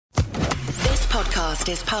podcast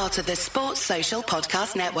is part of the Sports Social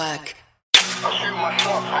Podcast Network. I shoot my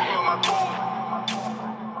shot, I hit my goal.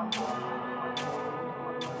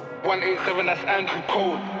 187, that's Andrew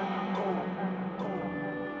Cole.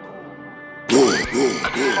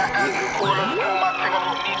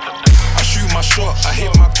 I shoot my shot, I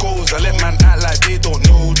hit my goals. I let man act like they don't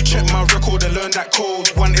know. Check my record and learn that code.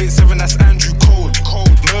 187, that's Andrew Cole.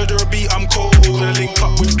 Murderer beat, I'm cold. I link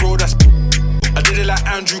up with bro, that's I did it like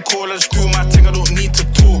Andrew Cole. I just do my thing, I don't need to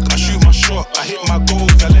talk. I shoot my shot, I hit my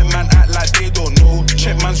goals. I let man act like they don't know.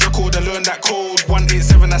 Check man's record and learn that code.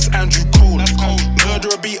 187, that's Andrew Cole.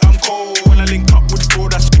 Murderer beat, I'm cold. When I link up with bro,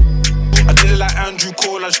 that's I did it like Andrew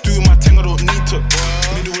Cole. I just do my thing, I don't need to.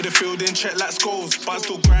 Middle of the field, in check like skulls. But I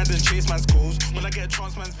still grind and chase man's goals. When I get a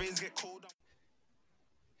chance, man's veins get cold.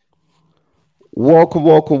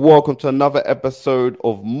 Welcome to another episode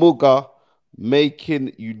of MUGA,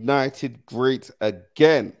 Making United Great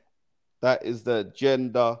Again. That is the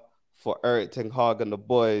agenda for Erik ten Hag and the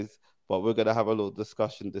boys. But we're going to have a little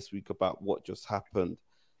discussion this week about what just happened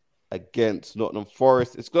against Nottingham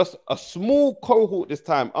Forest. It's just a small cohort this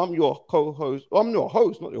time. I'm your host,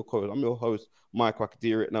 Mike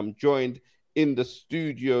Wakadiri, and I'm joined in the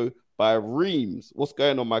studio by Reams. What's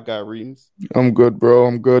going on, my guy, Reams? I'm good, bro.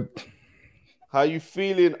 I'm good. How you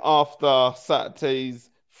feeling after Saturday's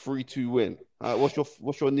 3-2 win?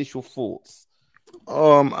 What's your initial thoughts?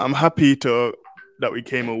 I'm happy that we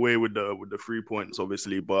came away with the 3 points,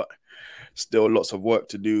 obviously, but still lots of work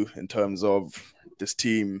to do in terms of this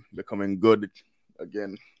team becoming good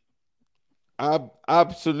again.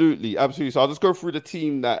 Absolutely. So I'll just go through the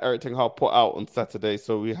team that Erik ten Hag put out on Saturday.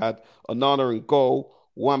 So we had Onana in goal,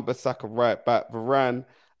 Wan-Bissaka right back, Varane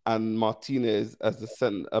and Martinez as the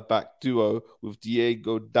centre-back duo, with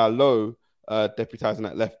Diego Dalot deputising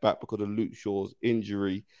at left-back because of Luke Shaw's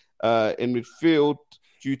injury. In midfield,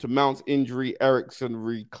 due to Mount's injury, Eriksen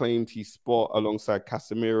reclaimed his spot alongside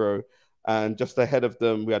Casemiro. And just ahead of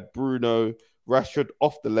them, we had Bruno, Rashford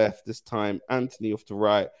off the left this time, Anthony off the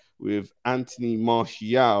right, with Anthony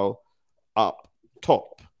Martial up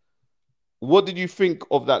top. What did you think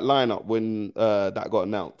of that lineup when that got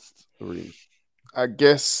announced, Reem? I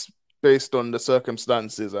guess based on the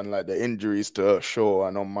circumstances and like the injuries to Shaw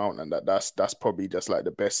and on Mount, and that's probably just like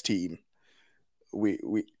the best team.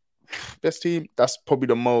 Best team. That's probably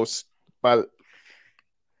the most. But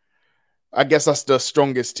I guess that's the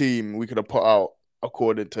strongest team we could have put out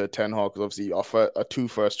according to ten Hag, because obviously our two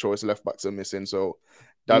first choice left backs are missing. So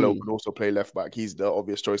Dalot could also play left back. He's the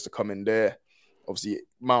obvious choice to come in there. Obviously,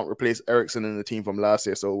 Mount replaced Eriksen in the team from last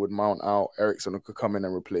year, so with Mount out, Eriksen could come in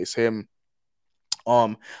and replace him.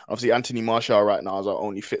 Obviously Anthony Martial right now is our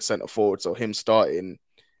only fit centre forward, so him starting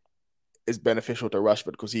is beneficial to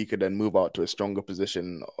Rashford because he could then move out to a stronger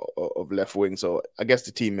position of left wing. So I guess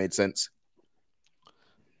the team made sense.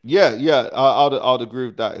 Yeah, I'd agree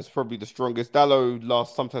with that. It's probably the strongest. Dalot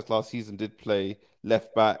sometimes last season did play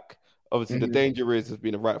left back. Obviously, the danger is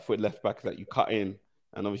being a right foot left back that you cut in,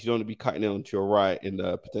 and obviously you don't want to be cutting in onto your right in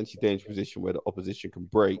a potentially dangerous position where the opposition can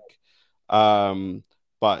break.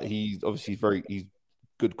 But he's obviously he's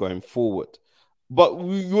good going forward. But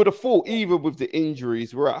you would have thought, even with the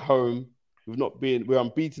injuries, we're at home. We're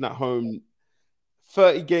unbeaten at home.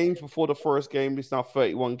 30 games before the Forest game. It's now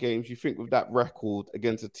 31 games. You think with that record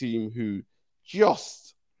against a team who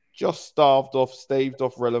just staved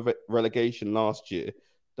off relegation last year,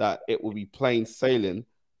 that it will be plain sailing.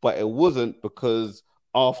 But it wasn't, because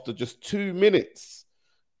after just 2 minutes,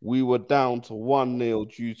 we were down to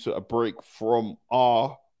 1-0 due to a break from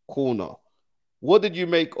our corner. What did you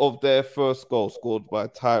make of their first goal scored by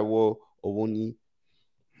Taiwo Awoniyi?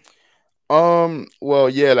 Well,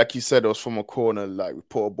 yeah, like you said, it was from a corner. Like, we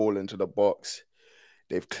put a ball into the box.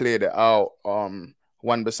 They've cleared it out.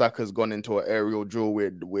 Wan-Bissaka's gone into an aerial duel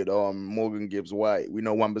with Morgan Gibbs-White. We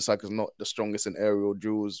know Wan-Bissaka's not the strongest in aerial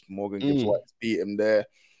duels. Morgan Gibbs-White beat him there.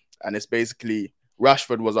 And it's basically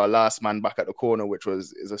Rashford was our last man back at the corner, which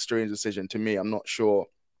is a strange decision to me. I'm not sure.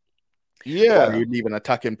 Yeah, you leave an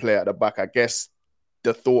attacking player at the back. I guess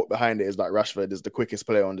the thought behind it is like Rashford is the quickest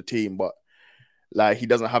player on the team, but like he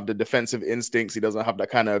doesn't have the defensive instincts. He doesn't have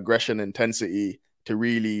that kind of aggression, intensity to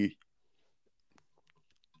really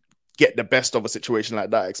get the best of a situation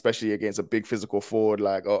like that, especially against a big physical forward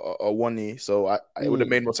like Awoniyi. So it would have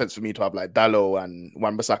made more sense for me to have like Dalot and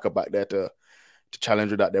Wan-Bissaka back there to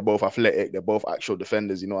challenge with that. They're both athletic. They're both actual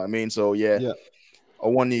defenders. You know what I mean? So yeah.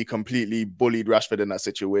 Awoniyi completely bullied Rashford in that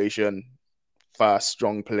situation. Fast,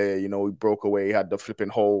 strong player. You know, he broke away. He had the flipping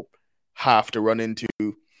whole half to run into.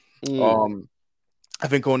 I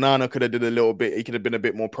think Onana could have did a little bit. He could have been a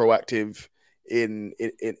bit more proactive in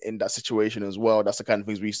that situation as well. That's the kind of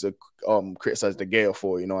things we used to criticize De Gea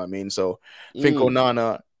for, you know what I mean? So I think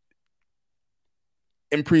Onana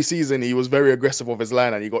in pre-season he was very aggressive off his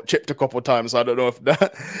line and he got chipped a couple of times. So I don't know if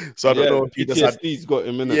that I don't know if he just had got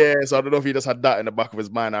him in it. Yeah, so I don't know if he just had that in the back of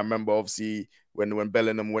his mind. I remember obviously when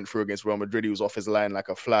Bellingham went through against Real Madrid, he was off his line like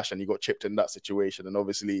a flash and he got chipped in that situation. And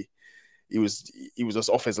obviously he was just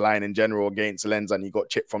off his line in general against Lens and he got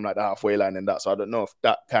chipped from like the halfway line and that. So I don't know if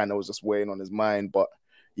that kind of was just weighing on his mind. But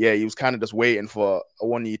yeah, he was kind of just waiting for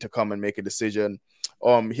Awoniyi to come and make a decision.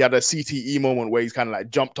 He had a CTE moment where he's kind of like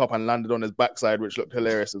jumped up and landed on his backside, which looked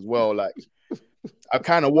hilarious as well. Like I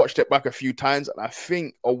kind of watched it back a few times and I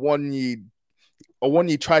think Awoniyi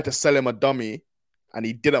tried to sell him a dummy and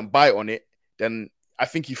he didn't bite on it. Then I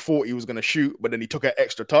think he thought he was going to shoot, but then he took an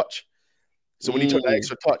extra touch. So when he took that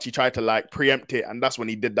extra touch, he tried to like preempt it, and that's when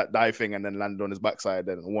he did that dive thing and then landed on his backside.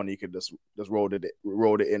 And one he could just rolled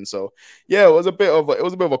it in. So yeah, it was a bit of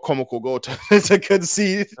a comical goal to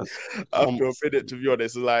concede after a minute. To be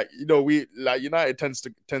honest, like we like United tends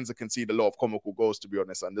to concede a lot of comical goals, to be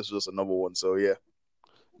honest, and this was just another one. So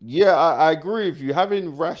yeah, I agree with you.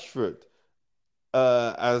 Having Rashford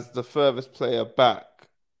as the furthest player back,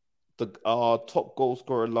 our top goal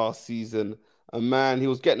scorer last season. And man, he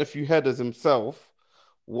was getting a few headers himself.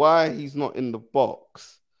 Why he's not in the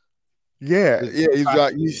box? Yeah,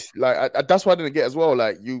 he's like that's why I didn't get as well.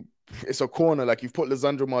 Like it's a corner. Like you've put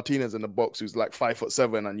Lisandro Martinez in the box, who's like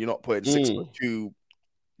 5'7", and you're not putting 6'2",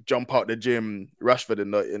 jump out the gym Rashford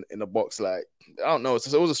in the box. Like I don't know. It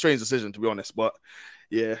was a strange decision, to be honest. But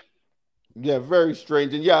yeah, very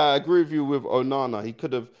strange. And yeah, I agree with you with Onana. He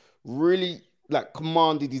could have really like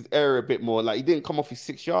commanded his area a bit more. Like he didn't come off his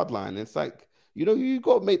 6-yard line. It's like, you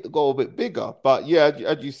got to make the goal a bit bigger. But yeah,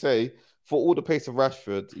 as you say, for all the pace of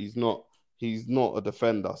Rashford, he's not a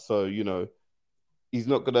defender. So, he's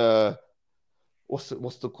not going to, what's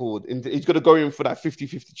the called? He's going to go in for that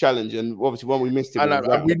 50-50 challenge. And obviously when we missed him.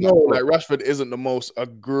 And we know like Rashford isn't the most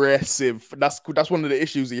aggressive. That's one of the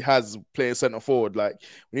issues he has playing centre forward. Like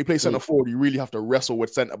when you play centre forward, you really have to wrestle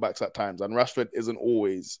with centre backs at times. And Rashford isn't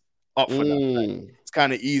always up for that. Like, it's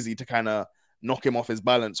kind of easy to kind of knock him off his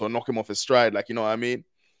balance or knock him off his stride, like, you know what I mean?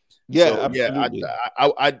 Yeah, so, absolutely.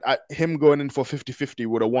 I him going in for 50-50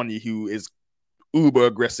 with Awoniyi who is uber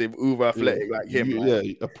aggressive, uber athletic like him.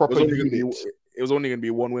 A proper unit. It was only going to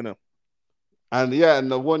be one winner. And yeah,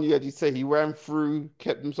 and the one you say he ran through,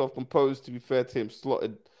 kept himself composed. To be fair to him,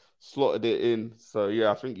 slotted it in. So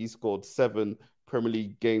yeah, I think he scored 7 Premier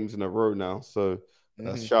League games in a row now. So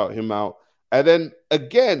shout him out. And then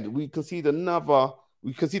again, we concede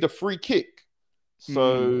a free kick.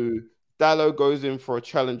 So Dalot goes in for a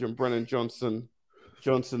challenge on Brennan Johnson.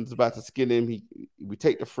 Johnson's about to skin him. We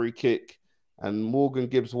take the free kick, and Morgan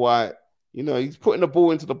Gibbs-White, he's putting the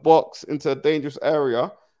ball into the box, into a dangerous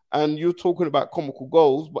area. And you're talking about comical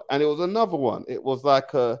goals, and it was another one. It was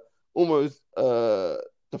like almost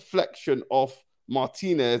deflection off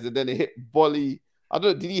Martinez, and then it hit Bolly. I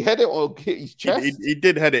don't know, did he head it or hit his chest? He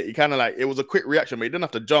did head it. He kind of like, it was a quick reaction, but he didn't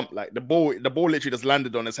have to jump. Like the ball literally just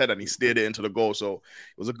landed on his head and he steered it into the goal. So it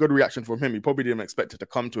was a good reaction from him. He probably didn't expect it to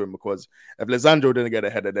come to him, because if Lisandro didn't get a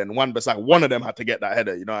header, then one of them had to get that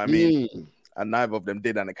header, you know what I mean? And neither of them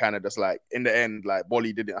did. And it kind of just like, in the end, like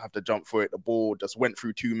Bolly didn't have to jump for it. The ball just went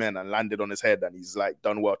through 2 men and landed on his head, and he's like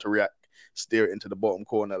done well to react, steer it into the bottom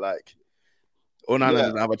corner. Like, Onana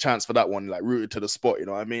didn't have a chance for that one, like rooted to the spot, you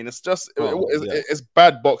know what I mean? It's just it's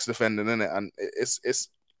bad box defending, isn't it? And it's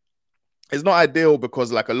not ideal,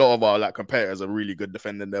 because like a lot of our like competitors are really good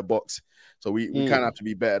defending their box. So we kind of have to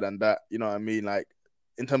be better than that, you know what I mean? Like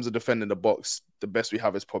in terms of defending the box, the best we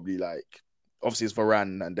have is probably like, obviously it's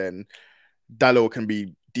Varane, and then Dalot can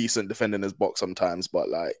be decent defending his box sometimes, but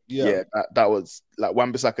like that was like,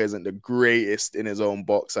 Wan-Bissaka isn't the greatest in his own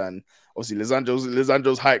box, and obviously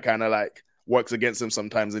Lisandro's height kind of like works against him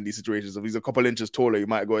sometimes in these situations. If he's a couple inches taller, he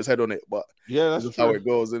might go his head on it, but that's just how it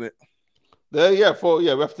goes, isn't it? We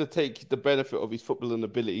have to take the benefit of his footballing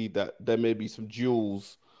ability, that there may be some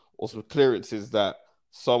duels or some clearances that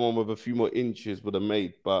someone with a few more inches would have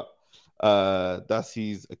made, but that's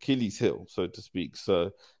his Achilles heel, so to speak.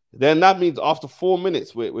 So then that means after 4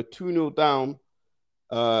 minutes, we're 2-0 down.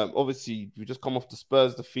 Obviously, we just come off the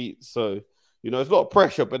Spurs defeat, so there's a lot of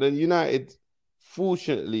pressure, but then United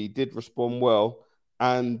fortunately did respond well,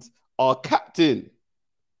 and our captain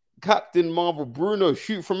Marvel Bruno,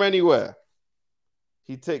 shoot from anywhere.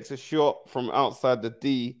 He takes a shot from outside the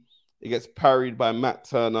D. It gets parried by Matt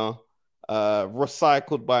Turner,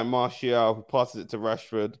 recycled by Martial, who passes it to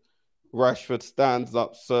Rashford. Rashford stands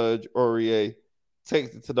up Serge Aurier,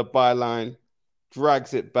 takes it to the byline,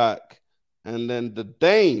 drags it back, and then the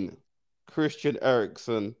Dane Christian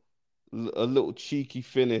Eriksen, a little cheeky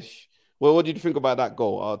finish. Well, what did you think about that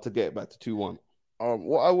goal to get it back to 2-1?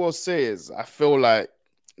 What I will say is I feel like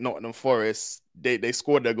Nottingham Forest, they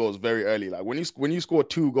scored their goals very early. Like when you score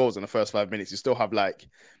 2 goals in the first 5 minutes, you still have like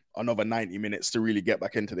another 90 minutes to really get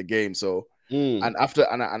back into the game. So and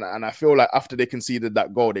I feel like after they conceded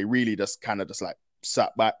that goal, they really just kind of just like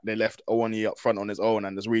sat back. They left Owoni up front on his own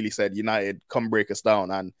and just really said, United, come break us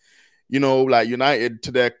down. And like United,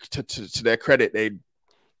 to their credit,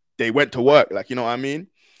 they went to work. Like, you know what I mean?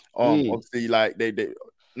 Obviously, like they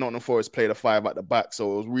Nottingham Forest played a 5 at the back,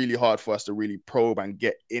 so it was really hard for us to really probe and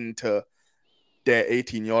get into their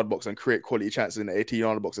 18-yard box and create quality chances in the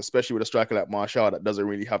 18-yard box, especially with a striker like Martial that doesn't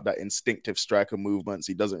really have that instinctive striker movements.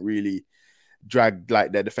 He doesn't really drag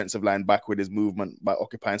like their defensive line back with his movement by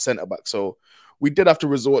occupying centre back. So we did have to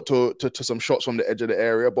resort to some shots from the edge of the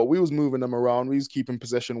area, but we was moving them around. We was keeping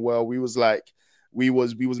possession well. We was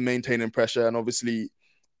maintaining pressure, and obviously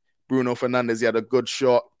Bruno Fernandes, he had a good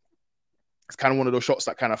shot. It's kind of one of those shots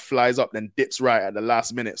that kind of flies up then dips right at the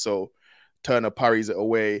last minute. So Turner parries it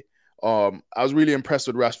away. I was really impressed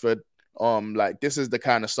with Rashford. Like this is the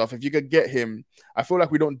kind of stuff. If you could get him, I feel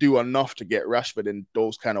like we don't do enough to get Rashford in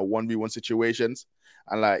those kind of 1v1 situations.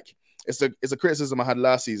 And like it's a criticism I had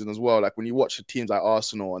last season as well. Like when you watch the teams like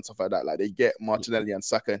Arsenal and stuff like that, like they get Martinelli and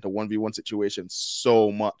Saka into 1v1 situations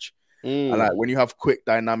so much. And like when you have quick,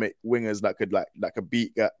 dynamic wingers that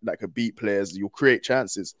could beat players, you'll create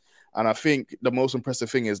chances. And I think the most impressive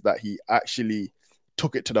thing is that he actually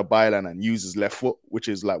took it to the byline and used his left foot, which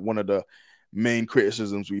is like one of the main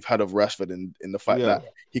criticisms we've had of Rashford in the fact that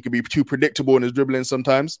he could be too predictable in his dribbling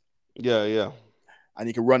sometimes. Yeah. And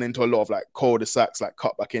he can run into a lot of like cul-de-sacs, like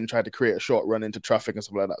cut back in, try to create a shot, run into traffic and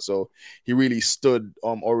stuff like that. So he really stood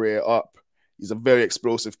Aurier up. He's a very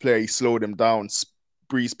explosive player. He slowed him down,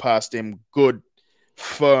 breezed past him, good,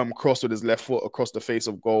 firm cross with his left foot across the face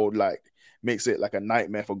of goal, like makes it like a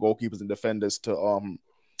nightmare for goalkeepers and defenders to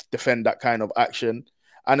defend that kind of action.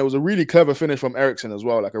 And it was a really clever finish from Eriksen as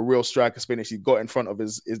well, like a real striker's finish. He got in front of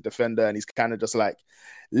his defender and he's kind of just like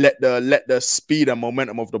let the speed and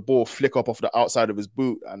momentum of the ball flick up off the outside of his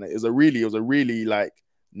boot. And it was a really like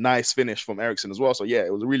nice finish from Eriksen as well. So yeah,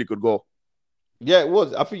 it was a really good goal. Yeah, it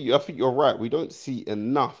was. I think you're right. We don't see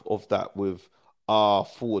enough of that with our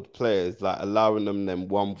forward players, like allowing them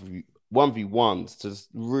 1v1s to just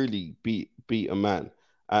really beat a man.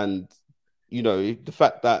 And the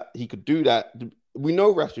fact that he could do that, we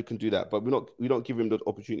know Rashford can do that, but we don't give him the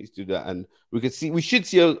opportunities to do that. And we should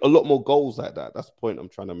see a lot more goals like that. That's the point I'm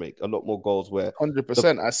trying to make. A lot more goals where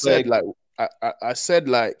 100%. I said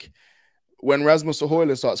like when Rasmus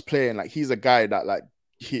Højlund starts playing, like he's a guy that like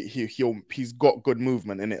he's got good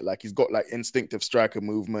movement in it. Like he's got like instinctive striker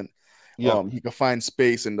movement. Yeah. He can find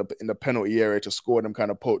space in the penalty area to score them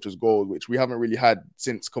kind of poachers goals, which we haven't really had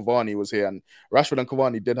since Cavani was here. And Rashford and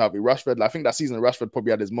Cavani did have it. Rashford, I think that season Rashford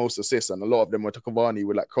probably had his most assists, and a lot of them were to Cavani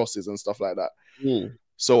with like crosses and stuff like that.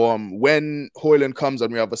 So when Højlund comes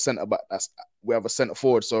and we have a centre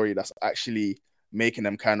forward, that's actually making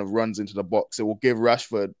them kind of runs into the box, it will give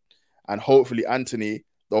Rashford and hopefully Anthony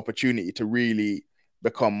the opportunity to really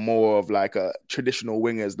become more of like a traditional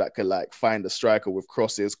wingers that could like find a striker with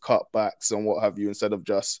crosses, cutbacks, and what have you, instead of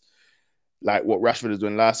just like what Rashford was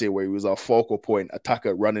doing last year, where he was our focal point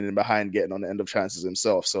attacker running in behind, getting on the end of chances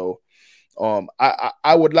himself. So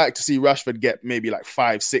I would like to see Rashford get maybe like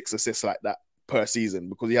 5-6 assists like that per season,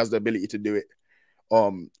 because he has the ability to do it.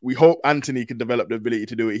 We hope Anthony can develop the ability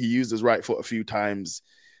to do it. He used his right foot a few times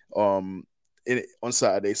on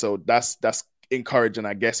Saturday, so that's encouraging.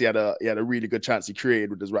 I guess he had a really good chance he created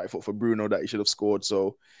with his right foot for Bruno that he should have scored.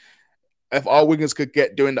 So if our wingers could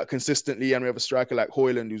get doing that consistently, and we have a striker like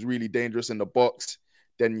Højlund who's really dangerous in the box,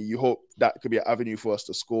 then you hope that could be an avenue for us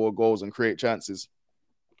to score goals and create chances.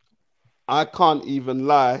 I can't even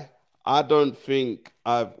lie. I don't think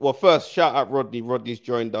first, shout out Rodney. Rodney's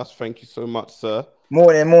joined us. Thank you so much, sir.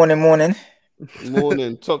 Morning. Morning.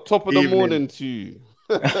 Top of the morning to you.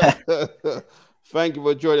 Thank you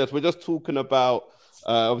for joining us. We're just talking about,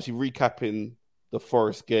 obviously recapping the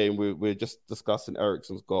Forest game. We're just discussing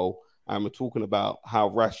Eriksen's goal, and we're talking about how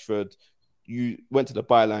Rashford went to the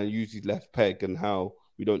byline, used his left peg, and how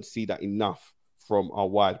we don't see that enough from our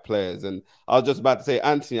wide players. And I was just about to say,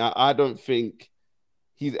 Anthony, I don't think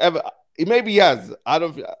he's ever. Maybe he has.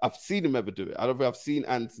 I've seen him ever do it. I don't think I've seen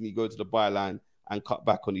Anthony go to the byline and cut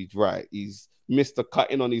back on his right. He's missed a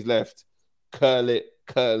cut in on his left, curl it,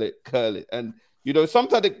 and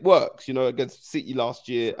sometimes it works, against City last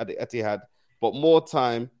year at the Etihad, but more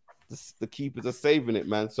time, the keepers are saving it,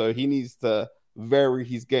 man. So he needs to vary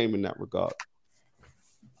his game in that regard.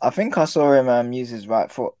 I think I saw him use his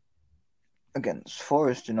right foot against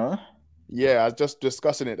Forest, you know. Yeah, I was just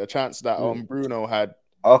discussing it. The chance that Bruno had.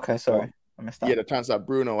 Okay, sorry, I missed that. Yeah, the chance that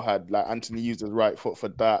Bruno had, like Anthony used his right foot for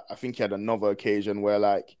that. I think he had another occasion where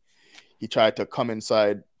like he tried to come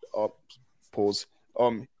inside. Pause.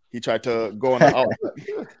 He tried to go on the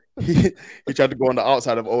outside. he tried to go on the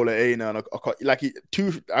outside of Ola Aina, and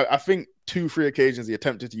I think 2-3 occasions he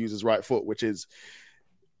attempted to use his right foot, which is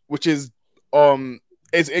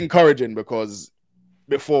it's encouraging because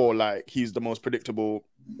before, like, he's the most predictable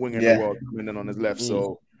wing in the world coming in on his left.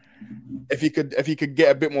 So if he could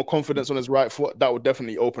get a bit more confidence on his right foot, that would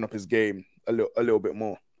definitely open up his game a little bit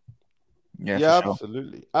more. Yeah,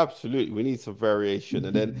 absolutely. Absolutely. We need some variation.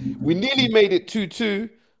 And then we nearly made it 2-2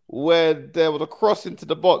 where there was a cross into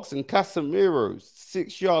the box and Casemiro's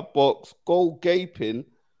 6-yard box, goal gaping.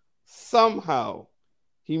 Somehow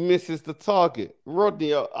he misses the target.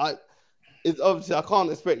 Rodney, it's obviously I can't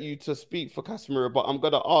expect you to speak for Casemiro, but I'm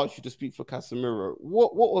going to ask you to speak for Casemiro.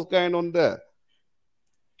 What was going on there?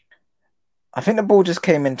 I think the ball just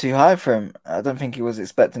came in too high for him. I don't think he was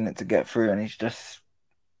expecting it to get through, and he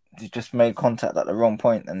just made contact at the wrong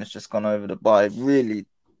point, and it's just gone over the bar. Really,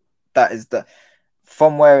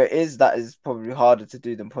 from where it is, that is probably harder to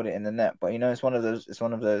do than put it in the net. But you know, it's one of those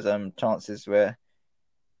chances where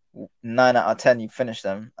 9 out of 10 you finish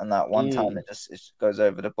them, and that one time it just goes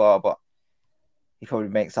over the bar. But he probably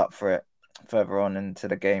makes up for it further on into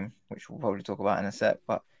the game, which we'll probably talk about in a sec.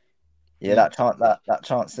 But yeah, that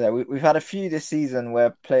chance there. We've had a few this season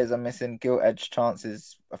where players are missing gilt-edged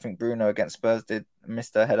chances. I think Bruno against Spurs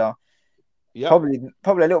missed a header. Yeah, probably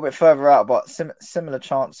a little bit further out, but similar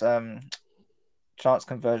chance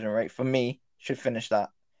conversion rate for me should finish that.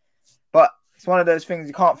 But it's one of those things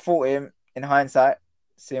you can't fault him in hindsight,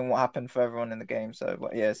 seeing what happened for everyone in the game. So,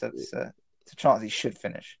 but yeah, so it's a chance he should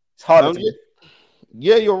finish. It's harder.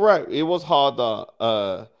 Yeah, you're right. It was harder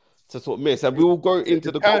to sort of miss, and we will go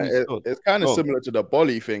into It's kind of similar to the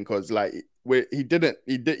Bolly thing because, like,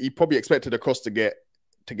 he probably expected the cross to get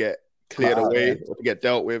cleared away or to get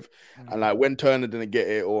dealt with, and like when Turner didn't get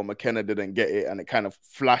it or McKenna didn't get it, and it kind of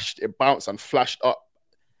bounced and flashed up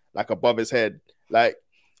like above his head. Like,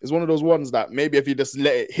 it's one of those ones that maybe if he just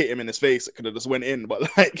let it hit him in his face, it could have just went in, but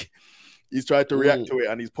like he's tried to react to it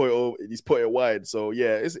and he's put it wide. So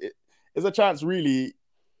yeah, it's a chance really.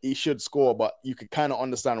 He should score, but you could kind of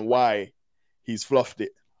understand why he's fluffed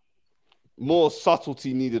it. More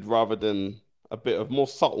subtlety needed rather than a bit of more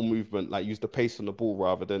subtle movement, like use the pace on the ball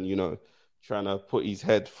rather than, trying to put his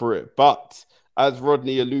head through it. But as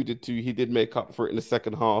Rodney alluded to, he did make up for it in the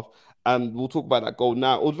second half. And we'll talk about that goal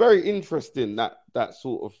now. It was very interesting, that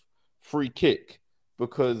sort of free kick,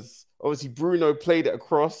 because obviously Bruno played it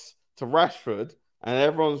across to Rashford and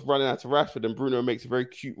everyone's running out to Rashford and Bruno makes a very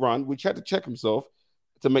cute run, which had to check himself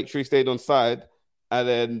to make sure he stayed on side, and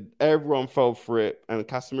then everyone fell for it, and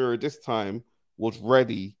Casemiro this time was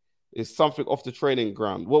ready. It's something off the training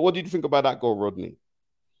ground. What did you think about that goal, Rodney?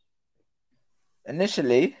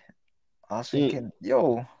 Initially, I was thinking,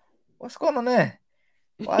 yo, what's going on there?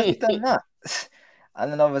 Why has he done that?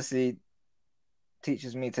 And then obviously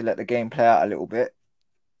teaches me to let the game play out a little bit.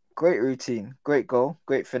 Great routine, great goal,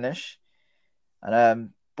 great finish.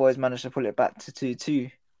 And boys managed to pull it back to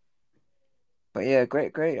 2-2. But yeah,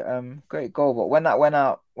 great goal. But when that went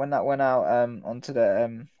out onto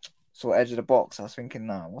the sort of edge of the box, I was thinking,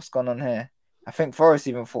 nah, what's going on here? I think Forrest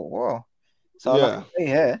even thought, whoa. So I was like, hey,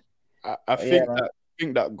 here. I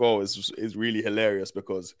think that goal is really hilarious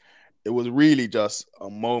because it was really just a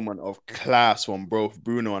moment of class from both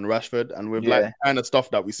Bruno and Rashford, and with like kind of stuff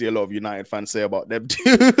that we see a lot of United fans say about them too.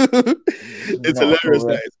 It's hilarious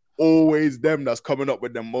that it's always them that's coming up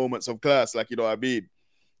with them moments of class, like, you know what I mean?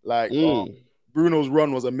 Like Bruno's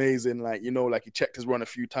run was amazing. Like, like he checked his run a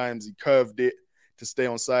few times. He curved it to stay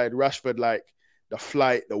on side. Rashford, like the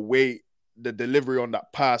flight, the weight, the delivery on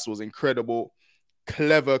that pass was incredible.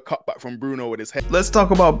 Clever cutback from Bruno with his head. Let's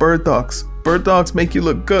talk about Bird Dogs. Bird Dogs make you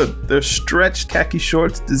look good. They're stretched khaki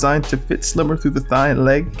shorts designed to fit slimmer through the thigh and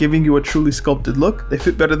leg, giving you a truly sculpted look. They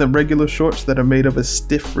fit better than regular shorts that are made of a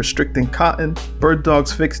stiff, restricting cotton. Bird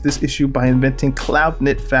Dogs fixed this issue by inventing cloud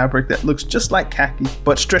knit fabric that looks just like khaki,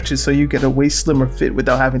 but stretches so you get a way slimmer fit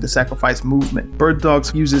without having to sacrifice movement. Bird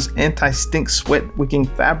Dogs uses anti-stink sweat wicking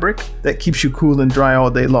fabric that keeps you cool and dry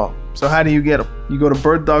all day long. So how do you get them? You go to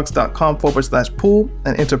birddogs.com/pool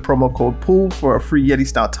and enter promo code POOL for a free Yeti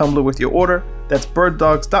style tumbler with your order. That's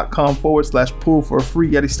birddogs.com/pool for a free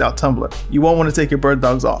Yeti style tumbler. You won't want to take your Bird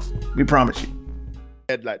Dogs off. We promise you.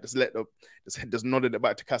 Like just nodded it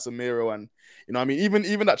back to Casemiro, and I mean,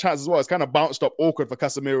 even that chance as well, it's kind of bounced up awkward for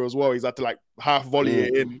Casemiro as well. He's had to like half volley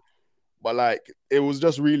it in, but like it was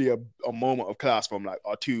just really a moment of class from like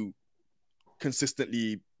our two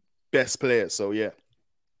consistently best players. So yeah.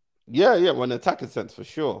 Yeah, well, an attacking sense for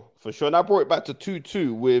sure. And I brought it back to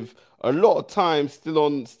 2-2 with a lot of time still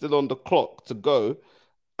on the clock to go.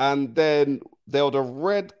 And then there was a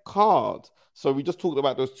red card. So we just talked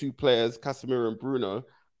about those two players, Casemiro and Bruno,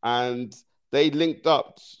 and they linked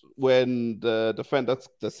up when the defender,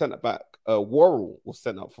 the centre back, Worrell was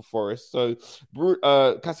sent up for Forest. So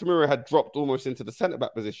Casemiro had dropped almost into the centre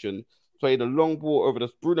back position, played a long ball over the.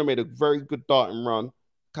 Bruno made a very good darting run.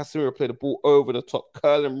 Casemiro played the ball over the top,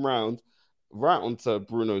 curling round, right onto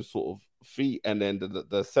Bruno's sort of feet, and then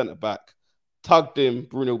the centre back tugged him.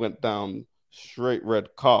 Bruno went down. Straight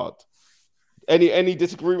red card. Any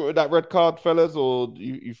disagreement with that red card, fellas, or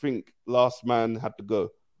you think last man had to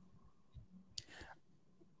go?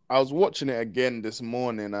 I was watching it again this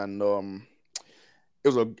morning, and it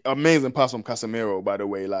was an amazing pass from Casemiro, by the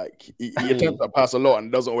way. Like he attempts that pass a lot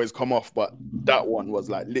and doesn't always come off, but that one was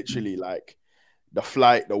like literally like the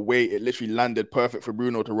flight, the weight, it literally landed perfect for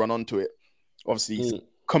Bruno to run onto it. Obviously, he's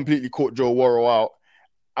completely caught Joe Worrell out.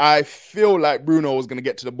 I feel like Bruno was going to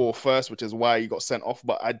get to the ball first, which is why he got sent off.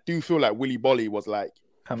 But I do feel like Willy Bolly was like,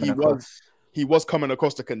 he was coming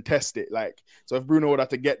across to contest it. Like, so if Bruno would have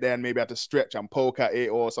to get there and maybe have to stretch and poke at it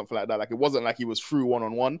or something like that, like it wasn't like he was through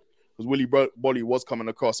one-on-one, because Willy Bolly was coming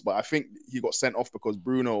across. But I think he got sent off because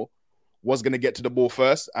Bruno was going to get to the ball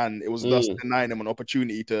first, and it was thus denying him an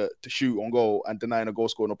opportunity to shoot on goal and denying a goal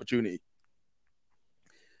scoring opportunity.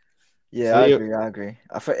 Yeah, I agree.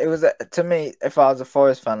 I thought it was to me. If I was a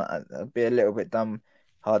Forest fan, I'd be a little bit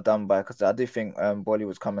hard done by, because I do think Bolly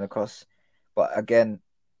was coming across, but again,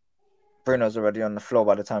 Bruno's already on the floor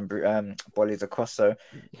by the time Bolly's across. So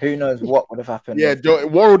who knows what would have happened? Yeah,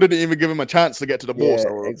 Worrell didn't even give him a chance to get to the ball. Yeah,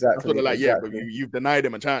 so exactly. Like, yeah, but you've denied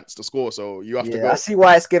him a chance to score, so you have to go. I see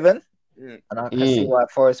why it's given. And I can see why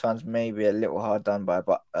Forest fans may be a little hard done by,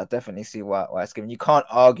 but I definitely see why it's given. You can't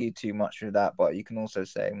argue too much with that, but you can also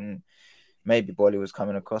say maybe Bolly was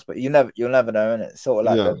coming across, but you'll never know, innit? It's sort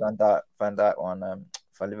of like the Van Dijk one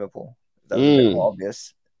for Liverpool. That was a bit more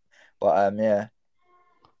obvious, but yeah.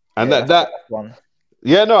 And that one.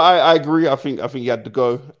 Yeah, no, I agree. I think he had to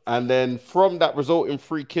go, and then from that resulting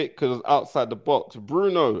free kick, because outside the box,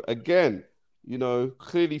 Bruno again. You know,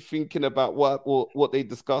 clearly thinking about what they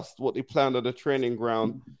discussed, what they planned on the training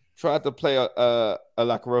ground. Tried to play a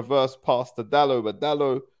reverse pass to Dalot, but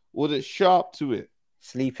Dalot wasn't sharp to it.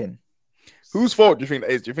 Sleeping. Whose fault do you think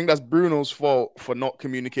that is? Do you think that's Bruno's fault for not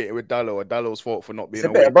communicating with Dalot, or Dalot's fault for not being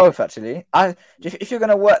awake? It's a bit of both, actually. If you're going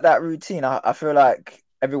to work that routine, I feel like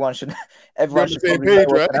everyone should probably know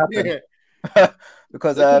what's going to happen.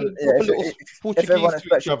 Because if everyone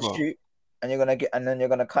expects you to shoot and you're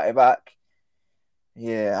gonna cut it back.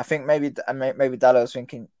 Yeah, I think maybe Dalot was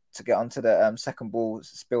thinking to get onto the second ball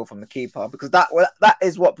spill from the keeper, because that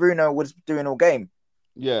is what Bruno was doing all game.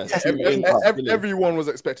 Yeah, everyone was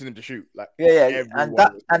expecting him to shoot. Like and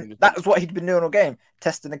that was what he'd been doing all game,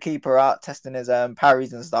 testing the keeper out, testing his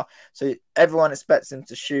parries and stuff. So everyone expects him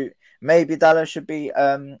to shoot. Maybe Dalot should be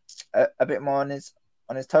a bit more on his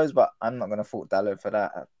toes, but I'm not going to fault Dalot for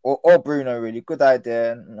that, or Bruno. Really good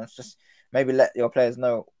idea, and let's just maybe let your players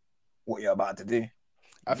know what you're about to do.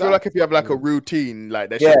 I feel like if you have like a routine,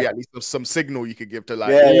 like there should be at least some signal you could give to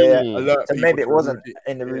alert. So maybe it wasn't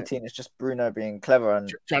in the routine. It's just Bruno being clever and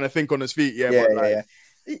trying to think on his feet.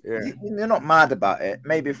 You're not mad about it.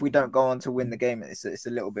 Maybe if we don't go on to win the game, it's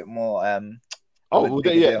a little bit more.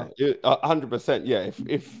 100%. Yeah,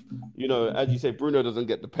 if you know, as you say, Bruno doesn't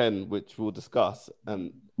get the pen, which we'll discuss,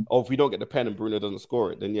 or if we don't get the pen and Bruno doesn't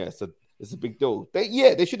score it, then it's a big deal.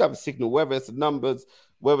 They should have a signal, whether it's the numbers,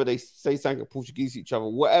 whether they say something Portuguese to each other,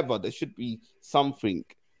 whatever. There should be something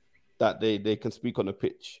that they can speak on the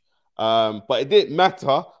pitch. But it didn't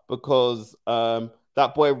matter because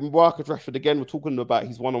that boy Marcus Rashford, again, we're talking about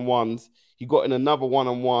his one-on-ones. He got in another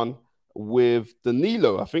one-on-one with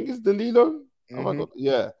Danilo. I think it's Danilo. Mm-hmm.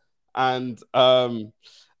 Yeah. And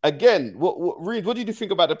again, Reed, what do you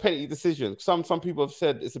think about the penalty decision? Some people have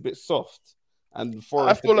said it's a bit soft. And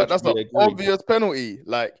I feel like that's an obvious penalty.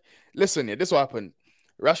 Like, listen, this is what happened.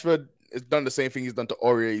 Rashford has done the same thing he's done to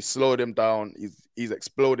Aurier. He slowed him down. He's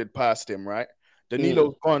exploded past him, right?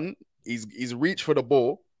 Danilo's gone. He's reached for the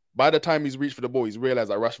ball. By the time he's reached for the ball, he's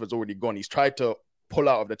realized that Rashford's already gone. He's tried to pull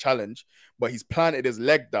out of the challenge, but he's planted his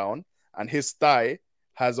leg down, and his thigh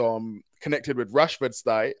has connected with Rashford's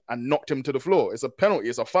thigh and knocked him to the floor. It's a penalty.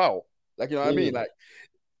 It's a foul. Like, you know what I mean? Like,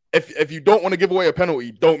 if you don't want to give away a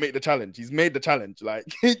penalty, don't make the challenge. He's made the challenge. Like,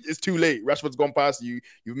 it's too late. Rashford's gone past you.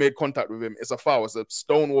 You've made contact with him. It's a foul. It's a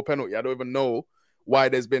stonewall penalty. I don't even know why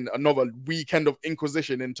there's been another weekend of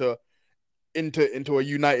inquisition into a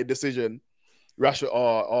United decision. Rashford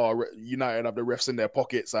or United have the refs in their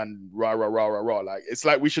pockets and rah rah rah rah rah. Like it's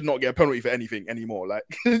like we should not get a penalty for anything anymore. Like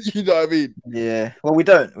you know what I mean? Yeah. Well, we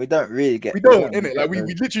don't really get. We don't, really innit? Like we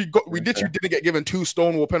those. literally didn't get given 2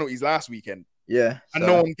 Stonewall penalties last weekend, Yeah. and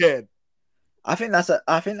no one cared. I think that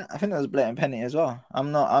was a blatant penalty as well.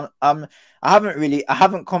 I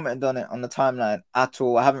haven't commented on it on the timeline at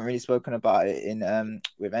all. I haven't really spoken about it in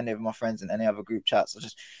with any of my friends in any other group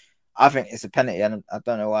chats. I think it's a penalty, and I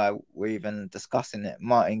don't know why we're even discussing it.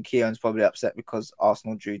 Martin Keown's probably upset because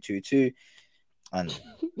Arsenal drew 2-2, and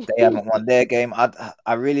they haven't won their game.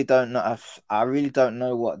 I really don't know. I really don't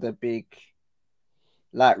know what the big,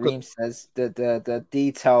 like Reem says, the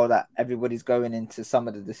detail that everybody's going into some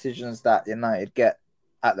of the decisions that United get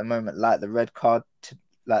at the moment, like the red card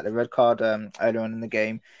earlier on in the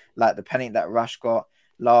game, like the penalty that Rush got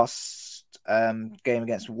last game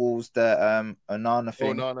against Wolves, the Onana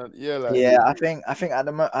thing. I think at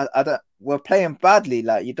the moment I don't. We're playing badly.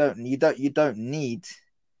 Like you don't need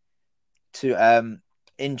to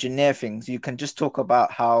engineer things. You can just talk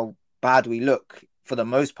about how bad we look for the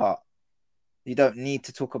most part. You don't need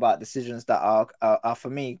to talk about decisions that are for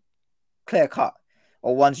me clear cut,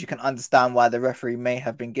 or ones you can understand why the referee may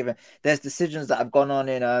have been given. There's decisions that have gone on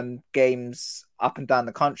in games up and down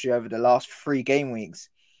the country over the last 3 game weeks.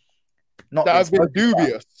 That have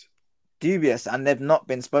been dubious, and they've not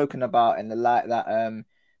been spoken about in the light that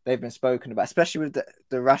they've been spoken about, especially with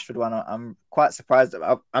the Rashford one. I'm quite surprised.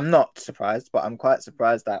 I'm not surprised, but I'm quite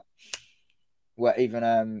surprised that we're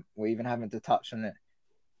even having to touch on it.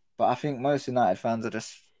 But I think most United fans are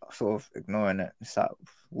just sort of ignoring it. It's like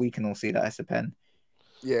we can all see that it's a pen.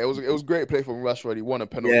 Yeah, it was great play from Rashford. He won a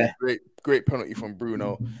penalty. Yeah. Great penalty from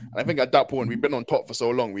Bruno. And I think at that point we've been on top for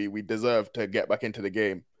so long. We deserve to get back into the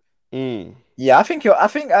game. Yeah, I think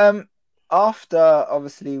after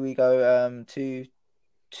obviously we go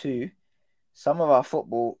 2-2, some of our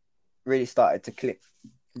football really started to click.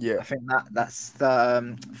 Yeah, I think that's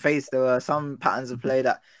the phase. There were some patterns of play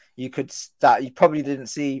that you probably didn't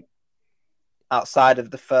see outside of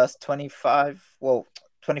the first 25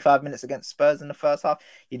 minutes against Spurs in the first half.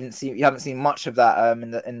 You haven't seen much of that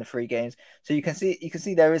in the 3 games. So you can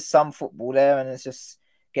see there is some football there, and it's just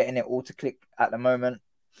getting it all to click at the moment.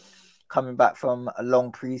 Coming back from a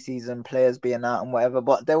long preseason, players being out and whatever,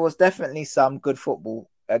 but there was definitely some good football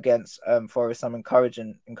against Forest, some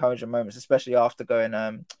encouraging moments, especially after going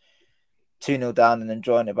 2-0 down and then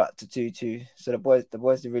drawing it back to 2-2. So the boys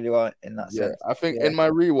did really well in that sense. I think in my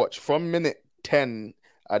rewatch from minute 10,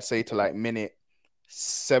 I'd say to like minute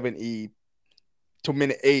 70 to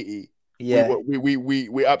minute 80. Yeah,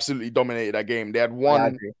 we absolutely dominated that game. They had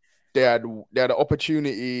one. They had an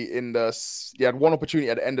opportunity they had one opportunity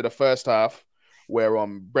at the end of the first half where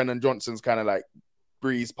Brennan Johnson's kind of like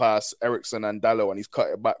breezed past Ericsson and Dallo, and he's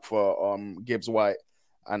cut it back for Gibbs White,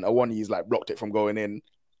 and Awoni's like blocked it from going in.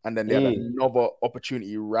 And then they had another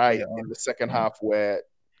opportunity in the second half where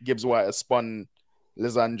Gibbs White has spun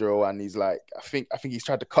Lisandro, and he's like, I think he's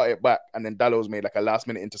tried to cut it back, and then Dallo's made like a last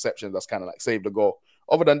minute interception that's kind of like saved the goal.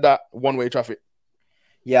 Other than that, one-way traffic.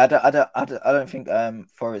 Yeah, I don't think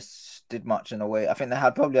Forest did much in a way. I think they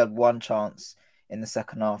probably had one chance in the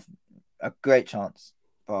second half, a great chance,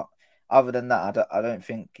 but other than that, I don't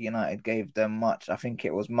think United gave them much. I think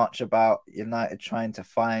it was much about United trying to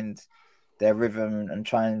find their rhythm and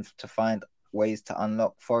trying to find ways to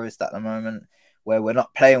unlock Forest at the moment, where we're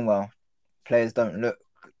not playing well. Players don't look,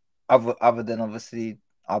 other than obviously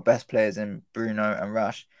our best players in Bruno and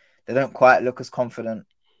Rush, they don't quite look as confident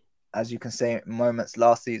as you can say moments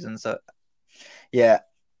last season. So yeah,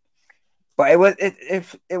 but it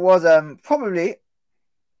was probably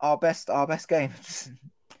our best game,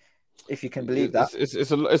 if you can believe that.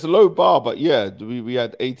 It's a low bar, but yeah, we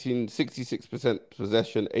had 66%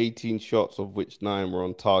 possession, 18 shots, of which 9 were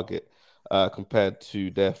on target, compared to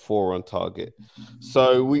their 4 on target.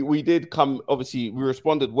 So we did come. Obviously, we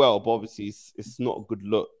responded well, but obviously it's not a good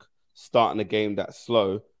look starting a game that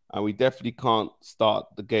slow. And we definitely can't start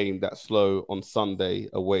the game that slow on Sunday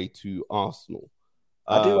away to Arsenal.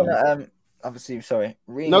 I do want to, obviously, sorry.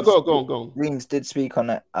 Reams, no, go on. Reams did speak on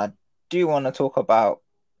it. I do want to talk about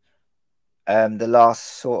the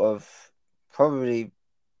last sort of probably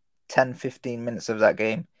 10, 15 minutes of that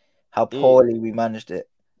game, how poorly we managed it.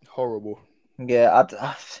 Horrible. Yeah,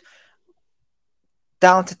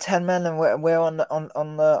 down to 10 men, and we're on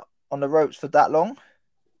the ropes for that long.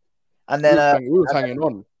 And then we was hanging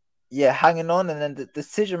on. Yeah, hanging on, and then the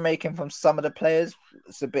decision making from some of the players,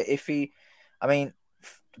 it's a bit iffy. I mean,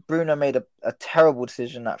 Bruno made a terrible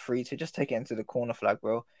decision at 3 to just take it into the corner flag,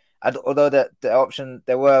 bro. although the option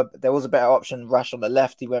there was a better option, Rash on the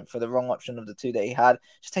left, he went for the wrong option of the two that he had.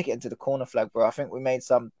 Just take it into the corner flag, bro. I think we made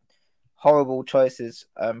some horrible choices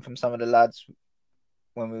from some of the lads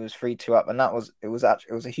when we was 3-2 up, and it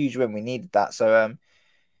was a huge win. We needed that. So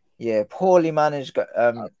yeah, poorly managed.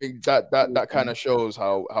 I think that kind of shows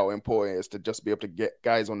how important it is to just be able to get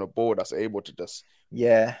guys on the board that's able to just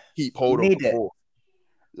keep hold of the ball.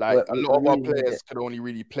 Like a lot of our players could only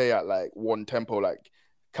really play at like one tempo. Like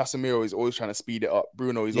Casemiro is always trying to speed it up.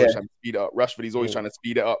 Bruno is always trying to speed it up. Rashford is always trying to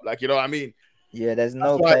speed it up. Like, you know what I mean? Yeah, there's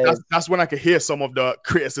that's when I could hear some of the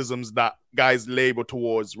criticisms that guys label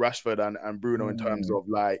towards Rashford and Bruno in terms of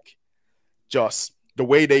like just the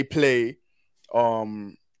way they play.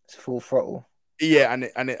 It's full throttle. Yeah,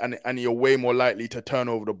 and you're way more likely to turn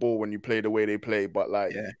over the ball when you play the way they play. But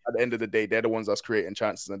like at the end of the day, they're the ones that's creating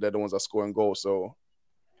chances and they're the ones that's scoring goals. So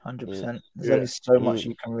 100%. There's only so much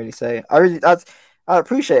you can really say. I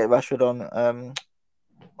appreciate Rashford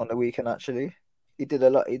on the weekend. Actually, he did a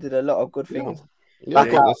lot of good things. He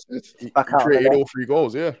created all 3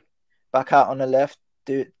 goals. Yeah, back out on the left,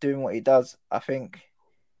 doing what he does. I think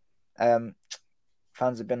fans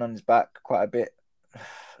have been on his back quite a bit.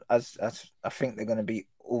 As I think they're going to be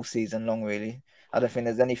all season long. Really, I don't think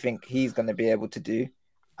there's anything he's going to be able to do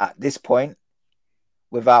at this point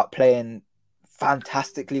without playing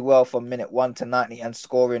fantastically well from minute 1 to 90 and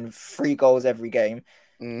scoring 3 goals every game.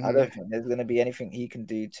 I don't think there's going to be anything he can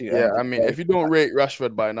do to. Yeah, I mean, if you don't rate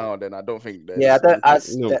Rashford by now, then I don't think.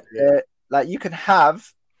 Like you can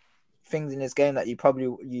have things in his game that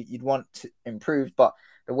you'd want to improve, but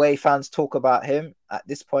the way fans talk about him at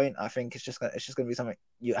this point, I think it's just going to be something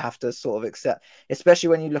you have to sort of accept, especially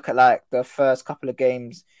when you look at like the first couple of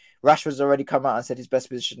games. Rashford's already come out and said his best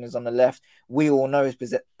position is on the left. We all know his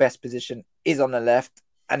best position is on the left,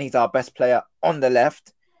 and he's our best player on the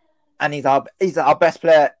left, and he's our best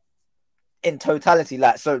player in totality.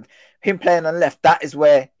 Like, so him playing on the left, that is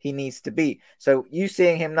where he needs to be. So you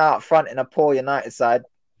seeing him now up front in a poor United side,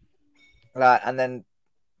 like, and then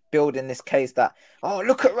building this case that, oh,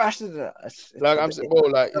 look at Rashford. It's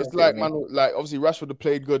like man, like obviously Rashford have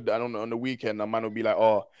played good on the weekend, and man will be like,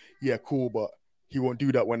 oh yeah, cool, but he won't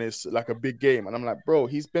do that when it's like a big game. And I'm like, bro,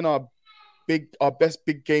 he's been our best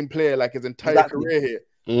big game player like his entire career here.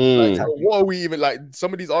 Like, what are we even like?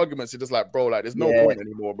 Some of these arguments are just like, bro, like there's no point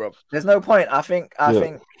anymore, bro. There's no point. I think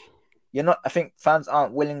you're not. I think fans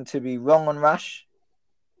aren't willing to be wrong on Rash,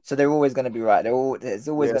 so they're always going to be right. There's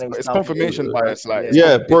always going to be. It's confirmation bias, like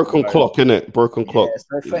broken clock, innit? Broken clock.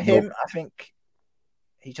 So for him, I think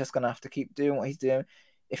he's just going to have to keep doing what he's doing.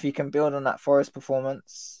 If he can build on that Forest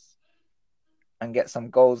performance and get some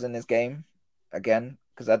goals in his game again,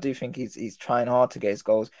 because I do think he's trying hard to get his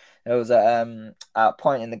goals. There was a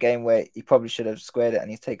point in the game where he probably should have squared it and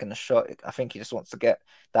he's taken a shot. I think he just wants to get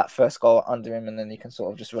that first goal under him and then he can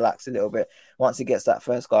sort of just relax a little bit. Once he gets that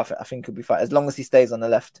first goal, I think he'll be fine. As long as he stays on the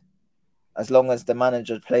left, as long as the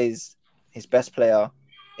manager plays his best player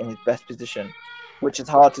in his best position, which is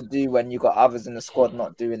hard to do when you've got others in the squad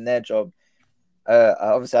not doing their job.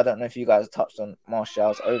 Obviously, I don't know if you guys touched on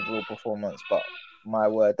Martial's overall performance, but my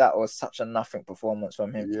word, that was such a nothing performance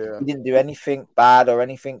from him. Yeah. He didn't do anything bad or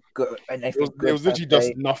anything good. It was literally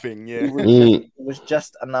just nothing. Yeah, it was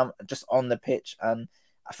just on the pitch, and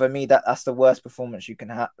for me, that's the worst performance you can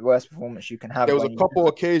have. There was a couple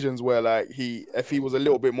occasions where, like, if he was a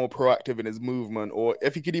little bit more proactive in his movement, or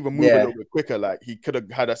if he could even move a little bit quicker, like he could have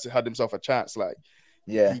had himself a chance. Like,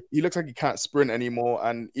 he looks like he can't sprint anymore,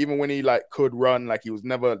 and even when he like could run, like he was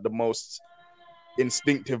never the most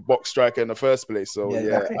instinctive box striker in the first place. So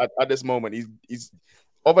exactly. At this moment, he's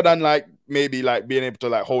other than like maybe like being able to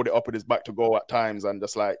like hold it up with his back to goal at times and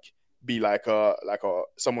just like be like a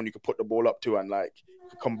someone you could put the ball up to and like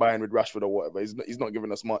combine with Rashford or whatever. He's not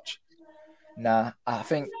giving us much. Nah, I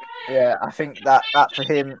think that for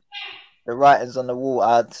him, the writing's on the wall.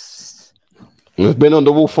 It's been on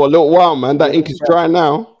the wall for a little while, man. That ink is dry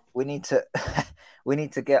now. We need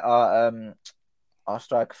to get our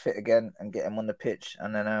striker fit again and get him on the pitch,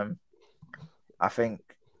 and then I think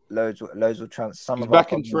loads will transfer. He's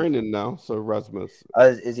back in training now, so Rasmus.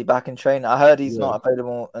 Is he back in training? I heard he's not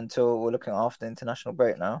available until we're looking after the international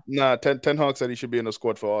break now. Nah, Ten Hag said he should be in the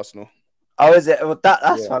squad for Arsenal. Oh, is it? Well,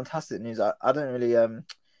 that's fantastic news. I don't really I'm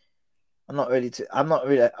not really.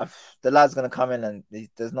 The lad's gonna come in and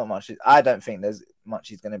there's not much. I don't think there's much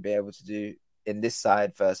he's gonna be able to do in this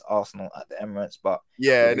side versus Arsenal at the Emirates, but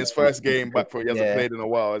in his first game back, he hasn't played in a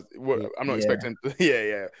while. I'm not expecting.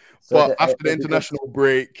 So but after the international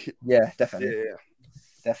break, definitely,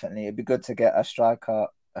 definitely, it'd be good to get a striker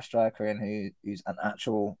in who's an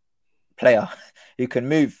actual player who can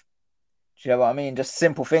move. Do you know what I mean? Just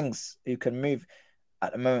simple things. Who can move.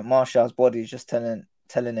 At the moment, Martial's body is just telling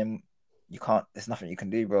him, you can't. There's nothing you can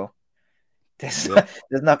do, bro. There's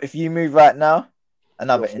nothing. If you move right now,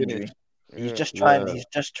 another You're injury. finished. He's Yeah. just trying. He's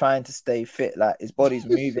just trying to stay fit. Like his body's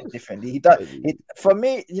moving differently. He does. For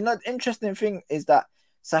me, the interesting thing is that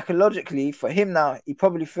psychologically, for him now, he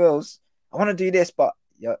probably feels I want to do this, but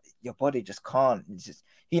your body just can't.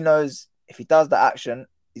 He knows if he does the action,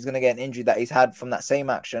 he's gonna get an injury that he's had from that same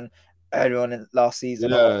action earlier on in last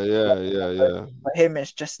season. Yeah. For him,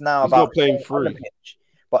 it's just now He's about not playing staying on the free. pitch.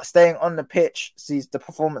 But staying on the pitch sees the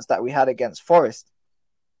performance that we had against Forest.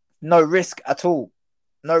 No risk at all.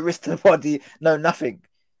 No risk to the body. No nothing.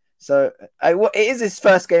 So it is his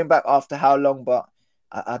first game back after how long? But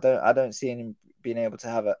I don't see him being able to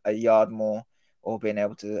have a yard more or being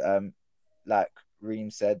able to like Reem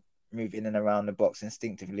said, move in and around the box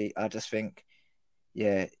instinctively. I just think,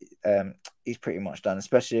 he's pretty much done.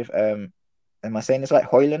 Especially if am I saying this like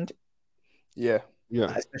Hoyland? Yeah.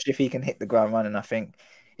 Especially if he can hit the ground running, I think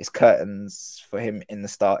it's curtains for him in the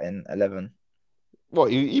starting 11. Well,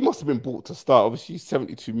 he must have been bought to start. Obviously,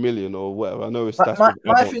 72 million or whatever. I know it's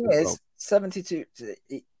my thing is 72.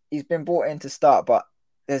 He's been bought in to start, but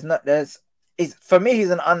for me, he's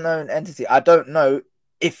an unknown entity. I don't know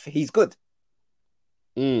if he's good.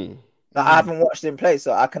 I haven't watched him play,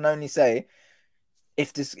 so I can only say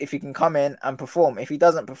if he can come in and perform. If he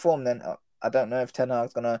doesn't perform, then I don't know if Ten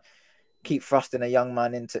Hag's gonna keep thrusting a young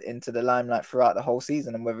man into the limelight throughout the whole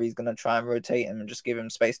season, and whether he's gonna try and rotate him and just give him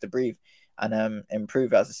space to breathe and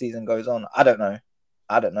improve as the season goes on. I don't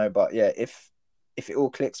know, but yeah, if it all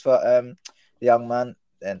clicks for the young man,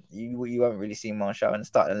 then you won't really see Martial in the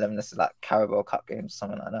starting 11. This is like Carabao Cup games,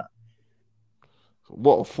 something like that.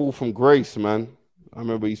 What a fall from grace, man. I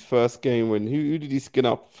remember his first game when who did he skin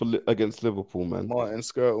up against Liverpool, man? Martin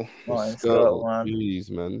Skirtle. Man. Jeez,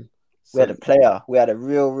 man. We had a player. We had a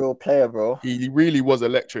real player, bro. He really was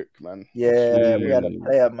electric, man. Yeah, we had a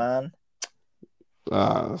player, man.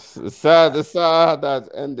 It's sad that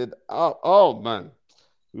ended up. Oh man.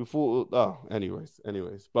 We thought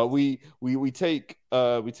anyways. But we take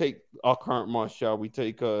our current Martial, we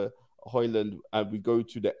take Hoyland, and we go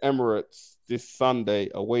to the Emirates this Sunday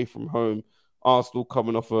away from home. Arsenal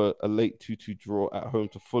coming off a late 2-2 draw at home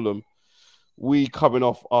to Fulham. We coming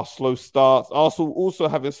off our slow starts. Arsenal also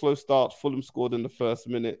having slow starts. Fulham scored in the first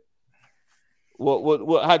minute.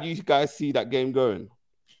 What how do you guys see that game going?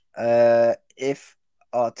 If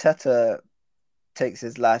Arteta takes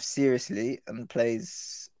his life seriously and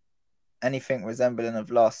plays anything resembling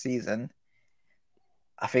of last season,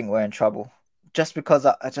 I think we're in trouble. Just because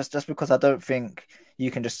I don't think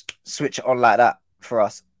you can just switch it on like that for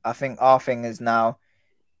us. I think our thing is now.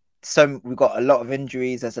 So we've got a lot of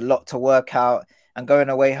injuries. There's a lot to work out, and going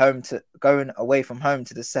away from home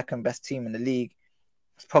to the second best team in the league,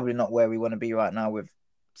 it's probably not where we want to be right now with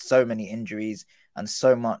so many injuries and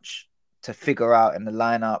so much to figure out in the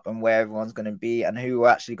lineup and where everyone's going to be and who we're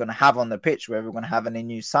actually going to have on the pitch, whether we're going to have any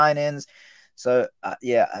new signings. So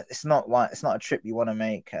it's not a trip you want to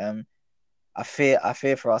make. I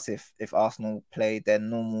fear for us if Arsenal play their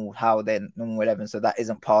normal 11, so that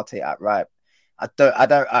isn't Partey at right.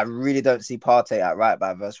 I really don't see Partey at right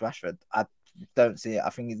back versus Rashford. I don't see it. I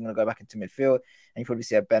think he's going to go back into midfield, and you probably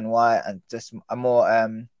see a Ben White and just a more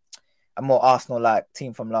Arsenal-like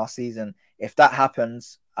team from last season. If that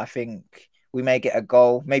happens, I think we may get a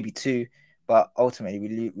goal, maybe two, but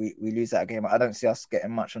ultimately we lose that game. I don't see us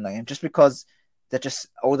getting much from that game just because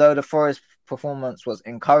although the Forest performance was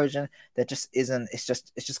encouraging, there just isn't. It's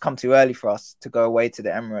just come too early for us to go away to the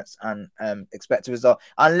Emirates and expect a result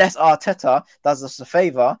unless Arteta does us a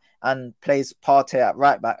favor and plays Partey at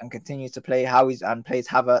right back and continues to play and plays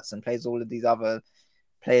Havertz and plays all of these other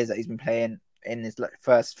players that he's been playing in his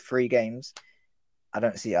first 3 games. I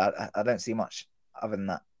don't see much other than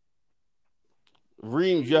that.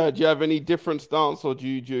 Reem, do you have any different stance, or do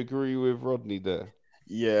you agree with Rodney there?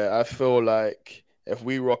 Yeah, I feel like if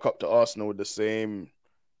we rock up to Arsenal with the same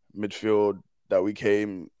midfield that we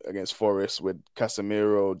came against Forest with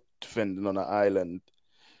Casemiro defending on an island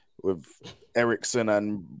with Eriksen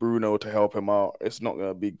and Bruno to help him out, it's not going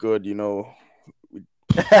to be good, you know.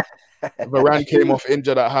 Varane came off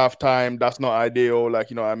injured at halftime. That's not ideal,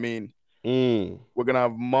 like, you know what I mean? We're going to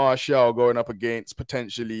have Martial going up against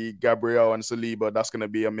potentially Gabriel and Saliba. That's going to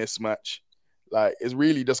be a mismatch. Like, it's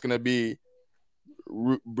really just going to be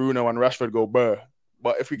Bruno and Rashford go burr.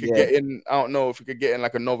 But if we could get in, I don't know if we could get in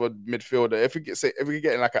like another midfielder. If we could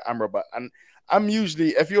get in like an Amrabat, and I'm usually,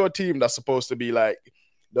 if you're a team that's supposed to be like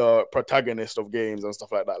the protagonist of games and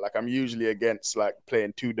stuff like that, like I'm usually against like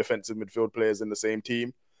playing 2 defensive midfield players in the same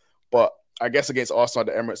team. But I guess against Arsenal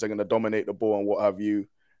at the Emirates, they're going to dominate the ball and what have you.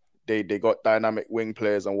 They got dynamic wing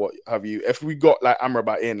players and what have you. If we got like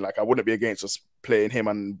Amrabat in, like I wouldn't be against us playing him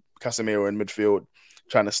and Casemiro in midfield,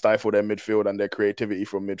 trying to stifle their midfield and their creativity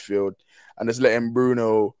from midfield, and just letting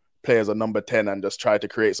Bruno play as a number 10 and just try to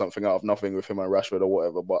create something out of nothing with him and Rashford or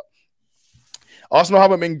whatever. But Arsenal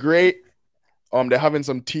haven't been great. They're having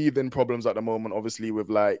some teething problems at the moment, obviously with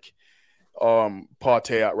like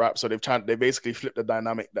Partey at Rap. So they basically flipped the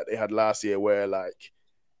dynamic that they had last year, where like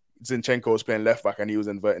Zinchenko was playing left back and he was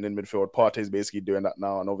inverting in midfield. Partey's basically doing that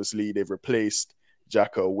now, and obviously they've replaced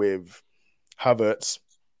Xhaka with Havertz.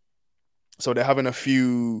 So they're having a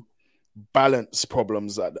few balance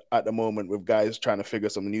problems at the moment with guys trying to figure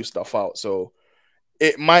some new stuff out. So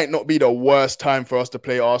it might not be the worst time for us to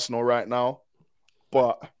play Arsenal right now,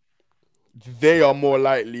 but they are more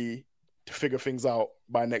likely to figure things out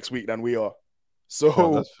by next week than we are.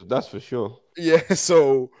 So that's for sure. Yeah,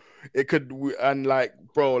 so it could, and like,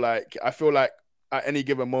 bro, like I feel like at any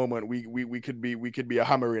given moment we could be a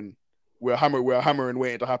hammering. We're a hammering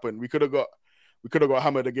waiting to happen. We could have got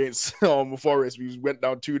hammered against Forest. We went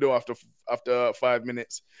down 2-0 after 5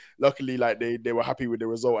 minutes. Luckily, like they were happy with the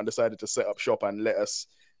result and decided to set up shop and let us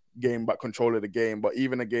gain back control of the game. But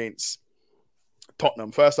even against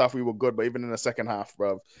Tottenham, first half we were good, but even in the second half,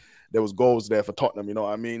 bro, there was goals there for Tottenham. You know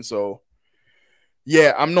what I mean? So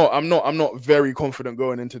yeah, I'm not very confident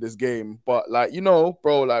going into this game. But like, you know,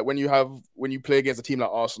 bro, like when you play against a team like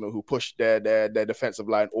Arsenal who push their defensive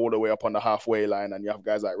line all the way up on the halfway line, and you have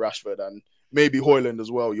guys like Rashford and maybe Højlund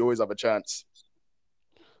as well, you always have a chance.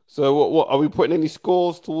 So what are we putting any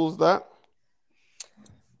scores towards that?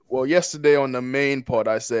 Well, yesterday on the main pod,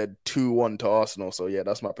 I said 2-1 to Arsenal. So yeah,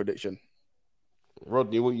 that's my prediction.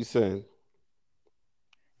 Rodney, what are you saying?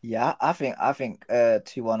 Yeah, I think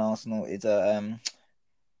 2-1 Arsenal is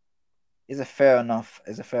a fair enough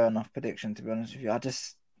prediction, to be honest with you.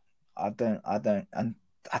 I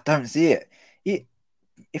don't see it.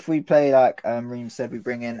 If we play like Reem said, we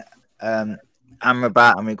bring in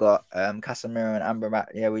Amrabat and we got Casemiro and Amrabat,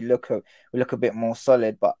 yeah, we look a bit more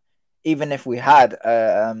solid. But even if we had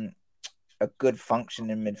a good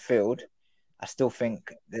functioning midfield, I still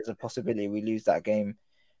think there's a possibility we lose that game.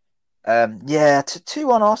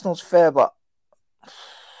 2-1 Arsenal's fair, but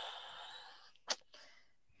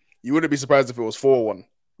you wouldn't be surprised if it was 4-1.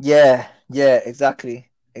 Yeah, exactly.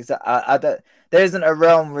 I don't. There isn't a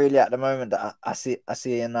realm really at the moment that I see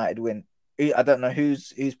a United win. I don't know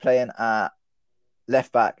who's playing at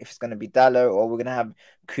left back. If it's going to be Dallo or we're going to have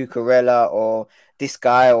Cucurella or this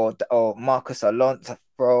guy or Marcus Alonso.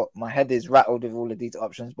 Bro, my head is rattled with all of these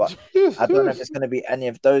options, but I don't know if it's going to be any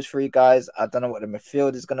of those three guys. I don't know what the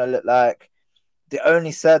midfield is going to look like. The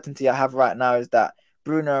only certainty I have right now is that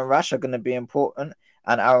Bruno and Rash are going to be important,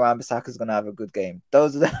 and Aaron Bissaka is going to have a good game.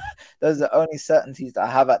 Those are the only certainties that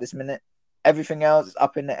I have at this minute. Everything else is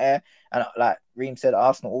up in the air, and like Reem said,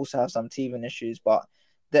 Arsenal also have some teething issues. But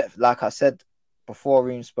like I said before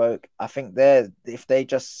Reem spoke, I think if they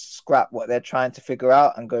just scrap what they're trying to figure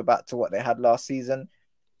out and go back to what they had last season,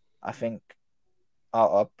 I think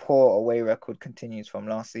our poor away record continues from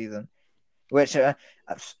last season, which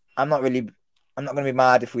I'm not going to be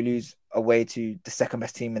mad if we lose away to the second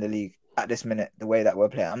best team in the league at this minute, the way that we're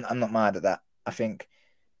playing. I'm not mad at that. I think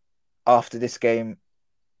after this game,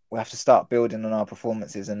 we have to start building on our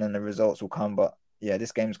performances and then the results will come. But yeah,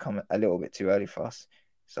 this game's come a little bit too early for us.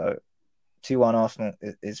 So 2-1 Arsenal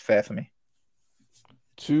is fair for me.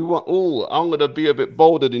 2-1. Oh, I'm going to be a bit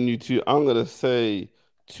bolder than you two. I'm going to say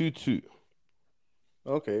 2-2.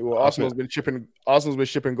 Okay, well, Arsenal's been shipping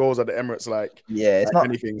goals at the Emirates it's not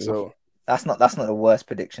anything. So that's not the worst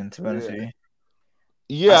prediction, to be honest with you.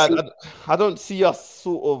 Yeah, I don't see us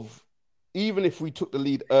sort of, even if we took the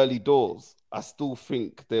lead early doors, I still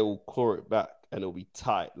think they'll claw it back and it'll be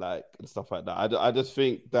tight, like, and stuff like that. I just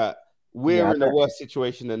think that we're in a worse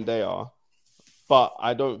situation than they are, but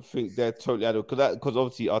I don't think they're totally out of because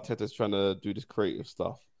obviously Arteta's trying to do this creative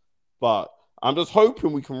stuff, but I'm just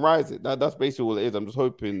hoping we can rise it. That's basically all it is. I'm just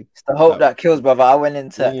hoping. It's the hope that kills, brother. I went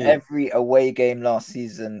into every away game last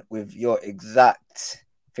season with your exact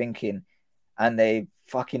thinking, and they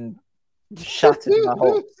fucking shattered my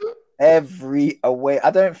hopes. Every away,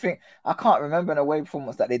 I can't remember an away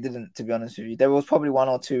performance that they didn't, to be honest with you. There was probably one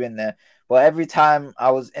or two in there, but every time I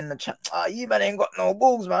was in the chat, you man ain't got no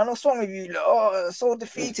balls, man. What's wrong with you? So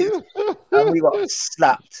defeated. And we got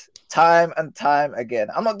slapped time and time again.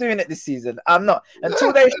 I'm not doing it this season. I'm not.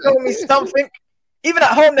 Until they show me something. Even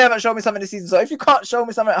at home, they haven't shown me something this season. So if you can't show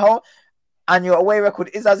me something at home and your away record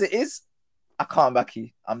is as it is, I can't back you.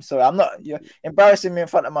 I'm sorry. I'm not. You're embarrassing me in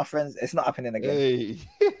front of my friends. It's not happening again. Hey.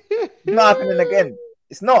 It's not happening again.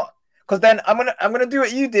 It's not. Because then I'm gonna do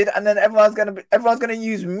what you did, and then everyone's gonna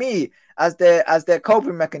use me as their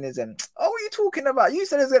coping mechanism. Oh, what are you talking about? You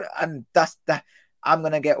said it's gonna, and that's that. I'm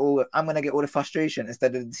gonna get all the frustration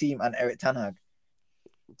instead of the team and Eric Ten Hag.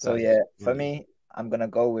 So yeah, for me, I'm gonna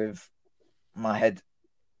go with my head,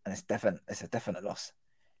 and it's a definite loss.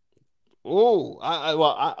 Oh, I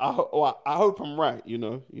hope I'm right.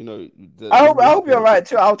 I hope you're right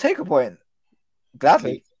too. I'll take a point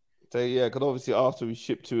gladly. Yeah, because obviously after we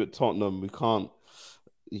ship to at Tottenham, you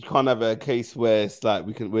can't have a case where it's like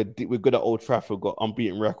we're good at Old Trafford, got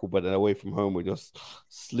unbeaten record, but then away from home we're just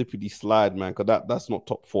slippity slide, man. Because that's not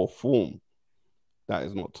top 4 form. That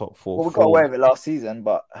is not top 4. Well, we got away with it last season,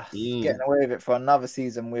 but getting away with it for another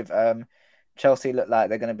season with Chelsea look like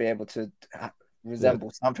they're going to be able to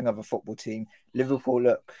resemble something of a football team. Liverpool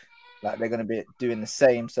look like they're going to be doing the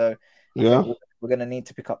same. So I think we're going to need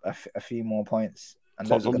to pick up a few more points. And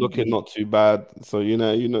Tottenham looking not too bad. So I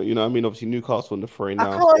mean, obviously Newcastle in the fray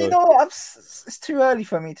now. It's too early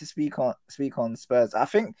for me to speak on Spurs. I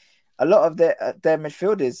think a lot of their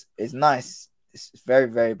midfield is nice. It's very,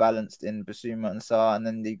 very balanced in Basuma and Sarr, and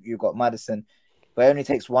then you've got Maddison. But it only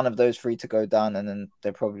takes one of those three to go down, and then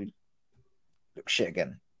they probably look shit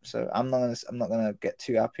again. So I'm not gonna get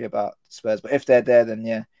too happy about Spurs. But if they're there, then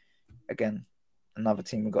yeah, again, another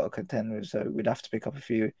team we've got to contend with. So we'd have to pick up a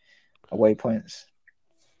few away points.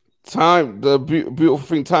 The beautiful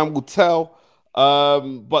thing, time will tell.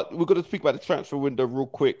 But we're going to speak about the transfer window real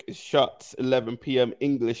quick. It shuts 11 p.m.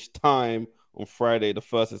 English time on Friday, the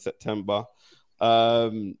 1st of September.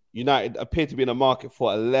 United appear to be in the market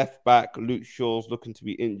for a left back. Luke Shaw's looking to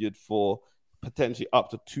be injured for potentially up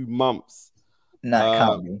to 2 months. No, it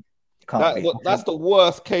can't be. That's the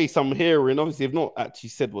worst case I'm hearing. Obviously, I've not actually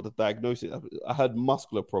said what the diagnosis. I heard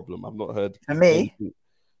muscular problem. I've not heard. For me,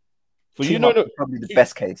 for probably the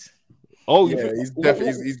best case. Oh yeah,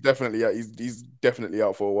 he's definitely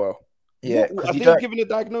out for a while. Yeah, have they given a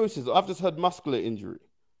diagnosis? I've just heard muscular injury.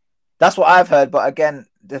 That's what I've heard, but again,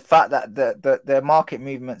 the fact that the market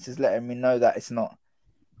movements is letting me know that it's not,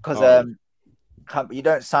 because you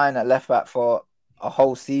don't sign a left back for a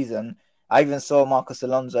whole season. I even saw Marcos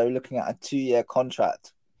Alonso looking at a 2-year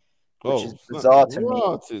contract, which is bizarre to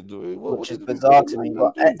me.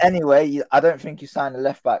 But anyway, I don't think you sign a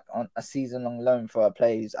left back on a season-long loan for a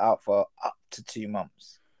player who's out for up to 2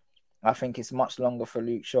 months. I think it's much longer for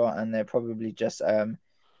Luke Shaw, and they're probably just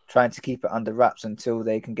trying to keep it under wraps until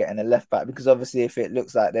they can get in a left back. Because obviously, if it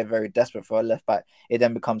looks like they're very desperate for a left back, it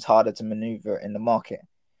then becomes harder to maneuver in the market,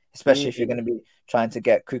 especially if you're going to be trying to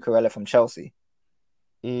get Cucurella from Chelsea,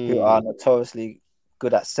 who are notoriously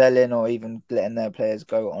good at selling or even letting their players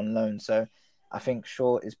go on loan. So I think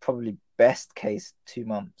Shaw is probably best case 2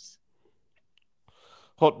 months.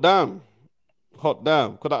 Hot damn.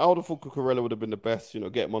 Because I would have thought Cucurella would have been the best,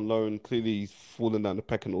 get him on loan. Clearly he's fallen down the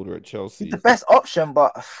pecking order at Chelsea. He's the best option,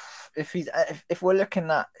 but if we're looking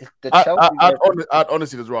at the Chelsea, I'd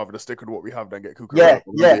honestly just rather stick with what we have than get Cucurella.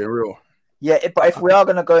 But if we are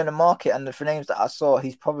going to go in the market, and the names that I saw,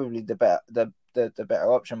 he's probably the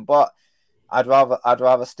better option. But I'd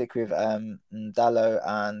rather stick with Dalot,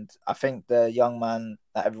 and I think the young man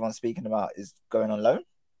that everyone's speaking about is going on loan.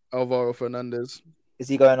 Alvaro Fernandez. Is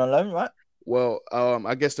he going on loan, right? Well,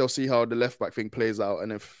 I guess they'll see how the left back thing plays out,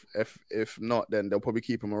 and if not, then they'll probably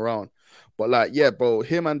keep him around. But bro,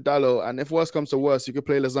 him and Dalot, and if worse comes to worse, you could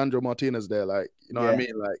play Lisandro Martinez there, what I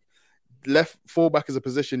mean, left fullback is a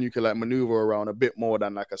position you can maneuver around a bit more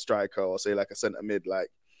than a striker or say a centre mid.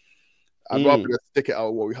 I'd rather just stick it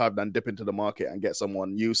out what we have than dip into the market and get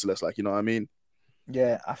someone useless. You know what I mean?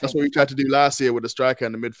 Yeah, that's what we tried to do last year with the striker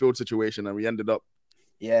and the midfield situation, and we ended up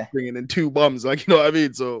bringing in 2 bums. You know what I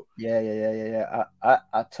mean? So yeah.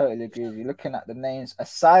 I totally agree with you. Looking at the names,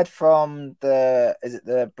 aside from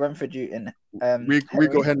the Brentford Newton,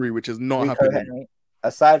 Rico Henry, which is not happening.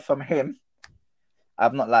 Aside from him,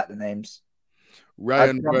 I've not liked the names.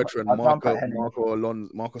 Ryan Bertrand,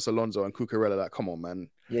 Marcos Alonso, and Cucurella. Come on, man.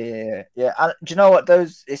 Yeah. And do you know what?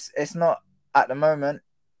 Those it's not at the moment.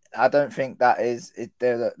 I don't think that is it.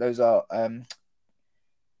 Those are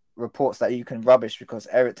reports that you can rubbish, because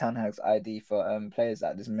Eric Ten Hag's ID for players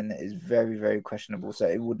at this minute is very, very questionable. So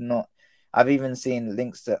it would not. I've even seen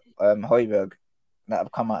links to Højbjerg that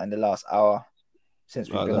have come out in the last hour since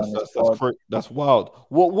we've been on this pod. That's wild.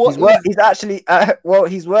 What? He's actually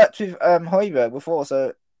he's worked with Højbjerg before,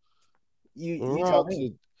 so you tell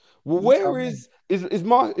me. Well, where is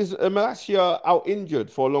Malacia out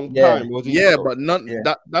injured for a long time? But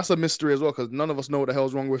that's a mystery as well, because none of us know what the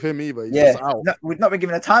hell's wrong with him either. He's just out. We've not been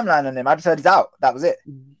given a timeline on him. I just heard he's out. That was it.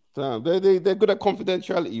 Damn, they're good at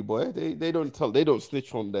confidentiality, boy. They don't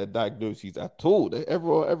snitch on their diagnoses at all.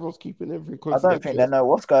 Everyone's keeping everything I don't think they confidential. know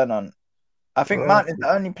what's going on. I think Uh, Mount is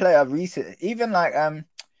the only player recent, even like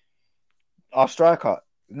our striker.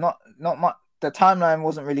 Not much. The timeline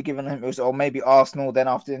wasn't really given him. It was, or maybe Arsenal. Then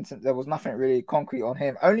after there was nothing really concrete on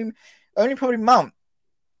him. Only probably Mount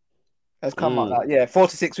has come up. Like, 4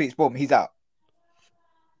 to 6 weeks. Boom, he's out.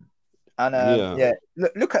 And yeah.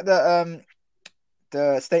 Look at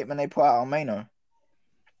the statement they put out on Maino.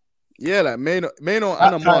 Yeah, like Maino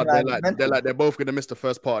and Ahmad, they're both gonna miss the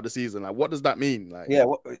first part of the season. Like, what does that mean? Like, yeah,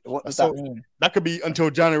 what does that mean? That could be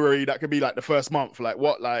until January. That could be like the first month. Like,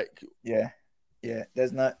 what? Like, yeah.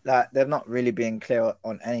 There's no like they've not really been clear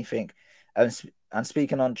on anything. And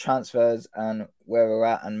speaking on transfers and where we're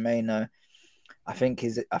at and Maino, I think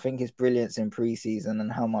his brilliance in preseason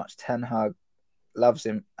and how much Ten Hag loves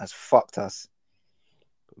him has fucked us.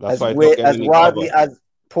 As wildly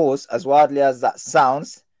as that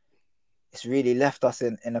sounds, it's really left us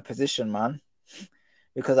in a position, man.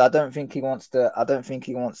 Because I don't think he wants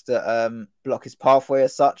to block his pathway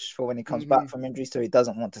as such for when he comes back from injury, so he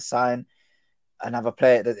doesn't want to sign another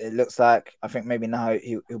player that it looks like. I think maybe now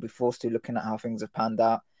he'll be forced to, looking at how things have panned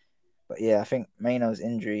out. But yeah, I think Maino's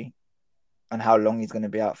injury and how long he's going to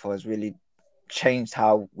be out for has really changed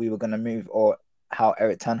how we were going to move, or how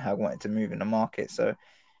Erik ten Hag wanted to move in the market. So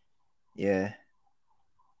yeah.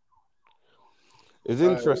 It's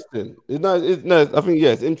interesting. I think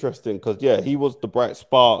it's interesting because he was the bright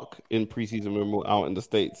spark in preseason when we were out in the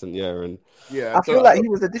States, and I feel like he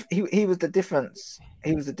was the difference.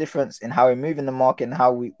 He was the difference in how we move in the market and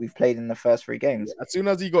how we've played in the first 3 games. As soon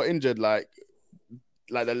as he got injured, like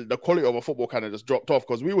the quality of a football kind of just dropped off,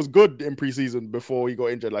 because we was good in preseason before he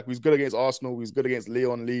got injured. Like, we was good against Arsenal, we was good against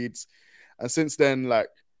Leon, Leeds, and since then, like,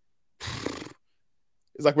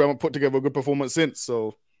 it's like we haven't put together a good performance since.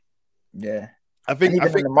 So yeah. I think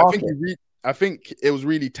it was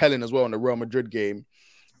really telling as well in the Real Madrid game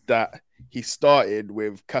that he started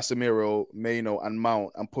with Casemiro, Maino, and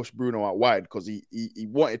Mount, and pushed Bruno out wide, because he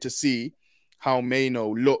wanted to see how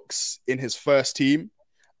Maino looks in his first team,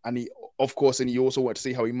 and he also wanted to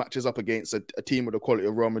see how he matches up against a team with the quality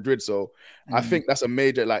of Real Madrid. So I think that's a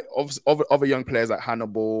major, like, other young players like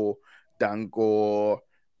Hannibal, Dangor,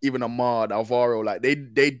 even Ahmad, Alvaro, like they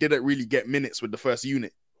didn't really get minutes with the first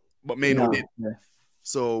unit, but Maino did. Yeah.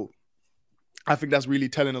 So I think that's really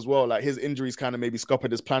telling as well. Like, his injuries kind of maybe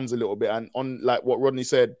scuppered his plans a little bit. And on, like what Rodney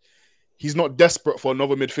said, he's not desperate for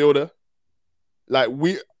another midfielder. Like,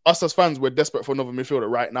 us as fans, we're desperate for another midfielder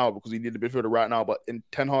right now because we need a midfielder right now. But in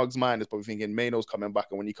Ten Hag's mind, is probably thinking Maino's coming back,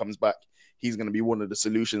 and when he comes back, he's going to be one of the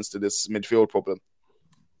solutions to this midfield problem.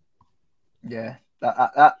 Yeah,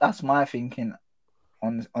 that's my thinking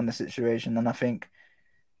on the situation, and I think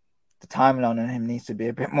the timeline on him needs to be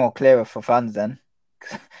a bit more clearer for fans. Then,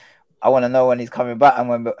 I want to know when he's coming back and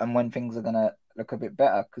when things are gonna look a bit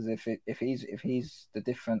better. Because if he's the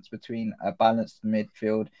difference between a balanced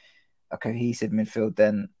midfield, a cohesive midfield,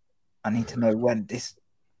 then I need to know when this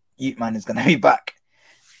Ute man is gonna be back.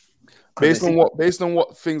 Based on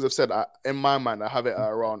what things have said, in my mind, I have it at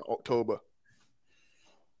around October.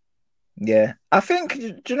 Yeah, I think.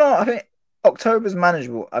 Do you know what? I think October's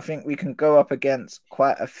manageable. I think we can go up against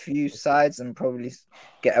quite a few sides and probably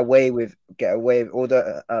get away with.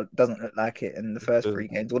 Although it doesn't look like it in the first 3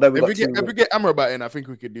 games. Although if we get Amrabat in, I think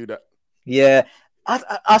we could do that. Yeah,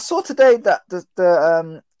 I saw today that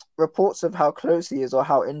the reports of how close he is or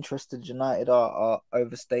how interested United are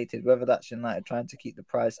overstated. Whether that's United trying to keep the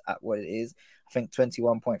price at what it is, I think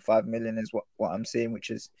 21.5 million is what I'm seeing, which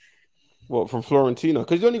is. What, from Florentina?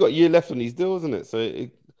 Because he's only got a year left on these deals, isn't it? So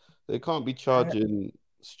they can't be charging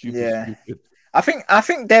stupid. I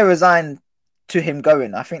think they're resigned to him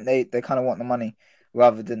going. I think they kind of want the money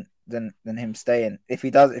rather than him staying. If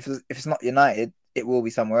it's not United, it will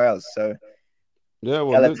be somewhere else. So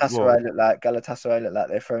Galatasaray look like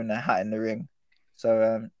they're throwing their hat in the ring.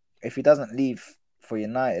 So if he doesn't leave for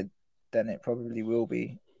United, then it probably will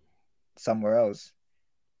be somewhere else.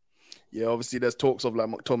 Yeah, obviously there's talks of like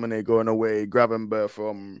McTominay going away, Gravenberch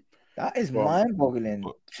from. That is mind-boggling.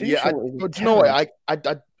 Yeah, do you know what?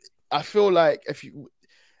 I feel like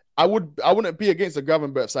I wouldn't be against the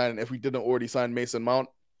Gravenberch signing if we didn't already sign Mason Mount.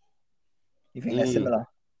 You think they're similar?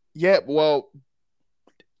 Yeah, well,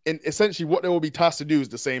 essentially what they will be tasked to do is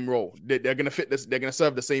the same role. They're going to fit this. They're going to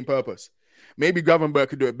serve the same purpose. Maybe Gravenberch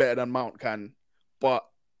could do it better than Mount can, but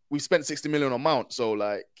we spent 60 million on Mount, so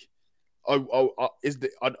like, is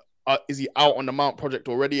he out on the Mount project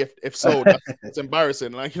already? If so, it's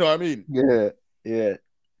embarrassing. Like, you know what I mean? Yeah.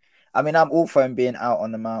 I mean, I'm all for him being out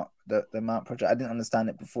on the Mount project. I didn't understand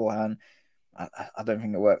it beforehand, I don't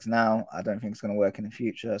think it works now. I don't think it's going to work in the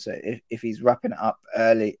future. So if he's wrapping it up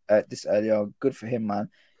early, this early on, good for him, man.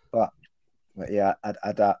 But yeah,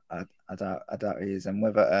 I doubt he is, and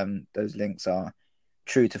whether those links are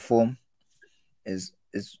true to form is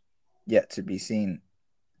yet to be seen.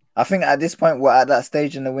 I think at this point we're at that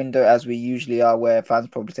stage in the window as we usually are, where fans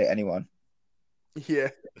probably take anyone. Yeah,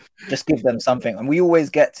 Just give them something, and we always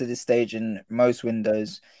get to this stage in most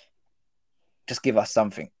windows. Just give us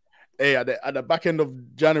something. Hey, at the back end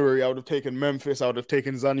of January, I would have taken Memphis. I would have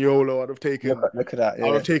taken Zaniolo. I would have taken. Look at that. Yeah. I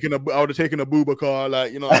would have taken a Boubacar.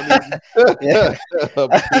 Like, you know what I mean? Yeah. Bro,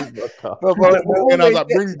 and I was like,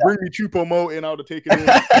 bring me Choupo-Moting. I would have taken him.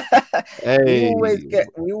 Hey.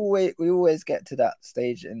 we always get to that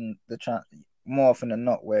stage in the more often than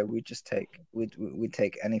not where we just take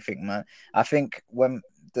anything, man. I think when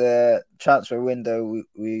the transfer window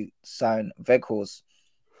we signed Weghorst,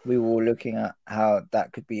 we were looking at how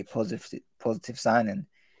that could be a positive signing,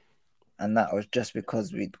 and that was just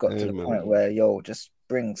because we'd got to the point where just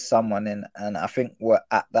bring someone in. And I think we're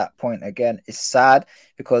at that point again. It's sad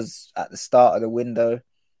because at the start of the window,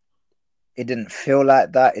 it didn't feel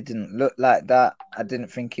like that. It didn't look like that. I didn't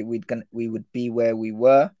think we would be where we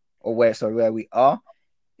were or where we are.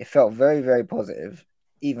 It felt very, very positive,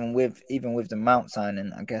 even with the Mount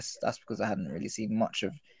signing. I guess that's because I hadn't really seen much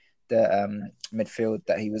of the midfield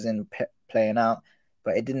that he was in playing out,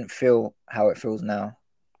 but it didn't feel how it feels now,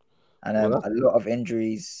 and a lot of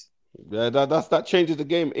injuries. Yeah, that changes the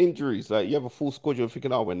game. Injuries, like you have a full squad, you're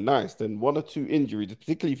thinking, oh, we're nice. Then 1 or 2 injuries,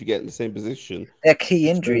 particularly if you get in the same position. They're key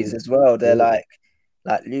injuries as well. They're like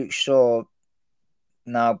Luke Shaw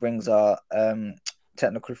now brings our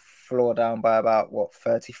technical floor down by about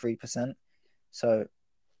 33%. So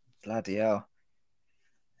bloody hell.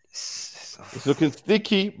 It's looking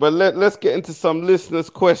sticky, but let's get into some listeners'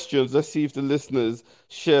 questions. Let's see if the listeners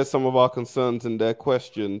share some of our concerns in their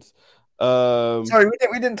questions. Sorry,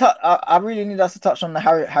 we didn't touch. I really need us to touch on the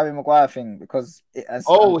Harry Maguire thing because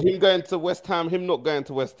him going to West Ham, him not going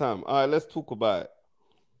to West Ham. All right, let's talk about it.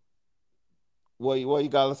 What you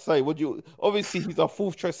gotta say? Obviously he's our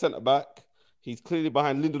 4th choice centre back. He's clearly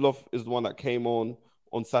behind Lindelof is the one that came on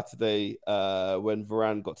Saturday when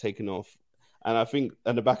Varane got taken off. And I think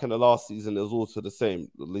in the back end of last season, it was also the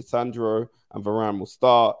same. Lisandro and Varane will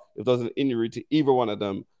start. If there's an injury to either one of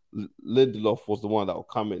them, Lindelof was the one that will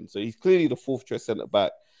come in. So he's clearly the 4th choice centre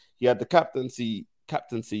back. He had the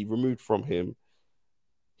captaincy removed from him.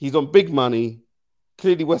 He's on big money.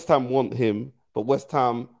 Clearly West Ham want him, but West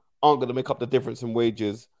Ham aren't going to make up the difference in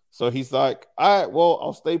wages. So he's like, all right, well,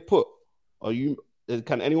 I'll stay put.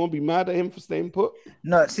 Can anyone be mad at him for staying put?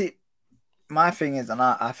 No, see, my thing is, and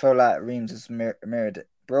I feel like Reams has mirrored it.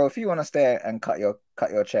 Bro, if you want to stay and cut your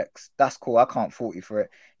checks, that's cool. I can't fault you for it.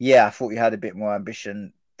 Yeah, I thought you had a bit more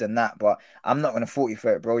ambition than that, but I'm not going to fault you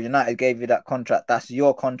for it, bro. United gave you that contract. That's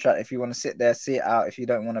your contract. If you want to sit there, see it out. If you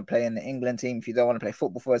don't want to play in the England team, if you don't want to play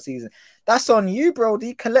football for a season, that's on you, bro.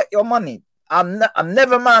 Collect your money. I'm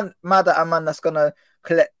never mad at a man that's going to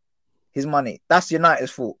collect his money. That's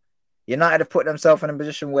United's fault. United have put themselves in a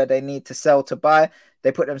position where they need to sell to buy.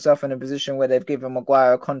 They put themselves in a position where they've given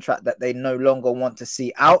Maguire a contract that they no longer want to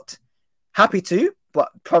see out. Happy to, but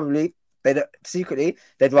probably secretly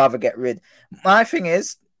they'd rather get rid. My thing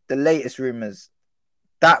is, the latest rumours,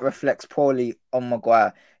 that reflects poorly on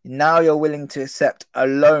Maguire. Now you're willing to accept a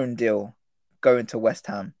loan deal going to West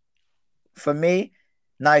Ham. For me,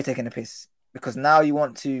 now you're taking a piss. Because now you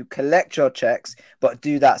want to collect your checks, but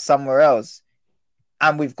do that somewhere else.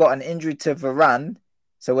 And we've got an injury to Varane.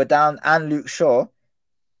 So we're down, and Luke Shaw.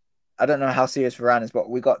 I don't know how serious Varane is, but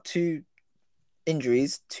we got 2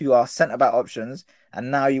 injuries to our centre-back options. And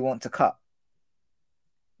now you want to cut.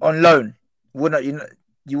 On loan.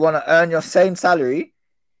 You want to earn your same salary.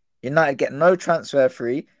 United get no transfer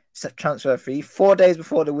fee. 4 days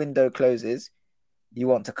before the window closes, you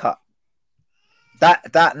want to cut.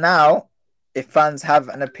 That now, if fans have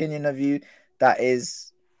an opinion of you that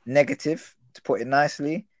is negative, to put it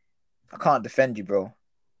nicely, I can't defend you, bro,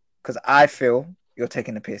 because I feel you're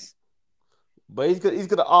taking the piss. But he's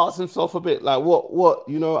gonna ask himself a bit like, what?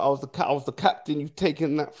 You know, I was the captain. You've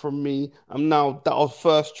taken that from me. I'm now that was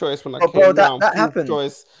 1st choice when I came down. That happened.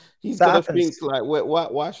 Choice. He's gonna think like,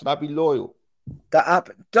 why should I be loyal? That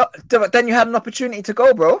happened. But then you had an opportunity to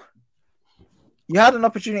go, bro. You had an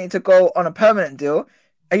opportunity to go on a permanent deal,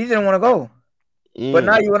 and you didn't want to go. But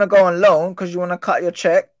now you want to go on loan because you want to cut your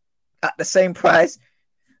check at the same price.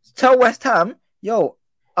 Tell West Ham, yo,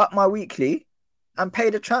 up my weekly and pay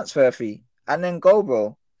the transfer fee and then go,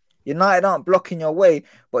 bro. United aren't blocking your way,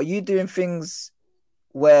 but you doing things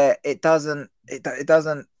where it doesn't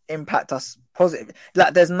impact us positively.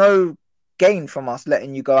 Like there's no gain from us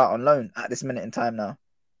letting you go out on loan at this minute in time now.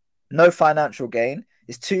 No financial gain.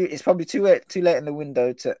 It's probably too late in the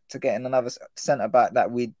window to get in another centre back that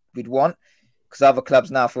we'd want, because other clubs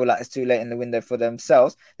now feel like it's too late in the window for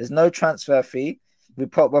themselves. There's no transfer fee. We're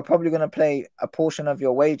probably going to pay a portion of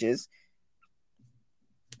your wages.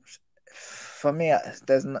 For me,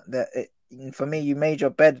 for me, you made your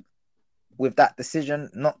bed with that decision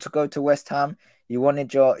not to go to West Ham. You wanted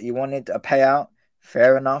a payout.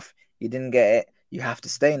 Fair enough. You didn't get it. You have to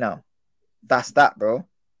stay now. That's that, bro.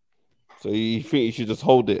 So you think you should just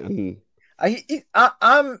hold it? And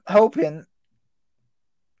I'm hoping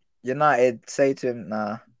United say to him,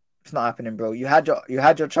 "Nah, it's not happening, bro. You had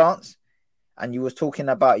your chance, and you was talking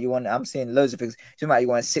about you want. I'm seeing loads of things. You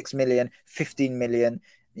want 6 million, 15 million.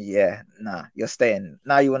 Yeah, nah, you're staying.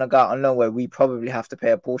 Now you want to go out on loan where we probably have to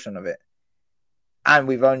pay a portion of it, and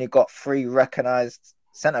we've only got 3 recognised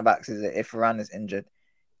centre backs. Is it if Varane is injured?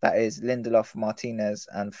 That is Lindelof, Martinez,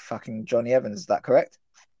 and fucking Johnny Evans. Is that correct?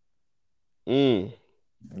 Yeah,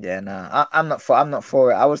 nah. I'm not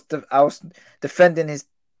for it. I was defending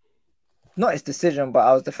not his decision, but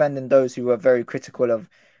I was defending those who were very critical of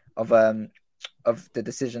the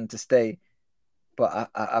decision to stay. But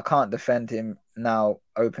I can't defend him now,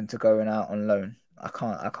 open to going out on loan. I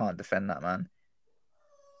can't defend that, man.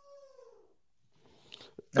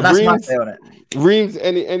 And that's my say on it. Reams,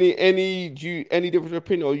 any different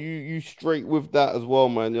opinion, or you straight with that as well,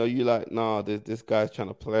 man? Are you like, nah, this guy's trying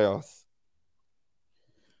to play us?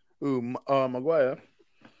 Maguire.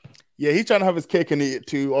 Yeah, he's trying to have his cake and eat it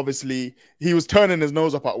too. Obviously, he was turning his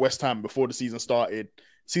nose up at West Ham before the season started.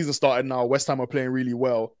 Season started now. West Ham are playing really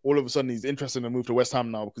well. All of a sudden, he's interested in a move to West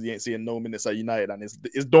Ham now because he ain't seeing no minutes at United, and it's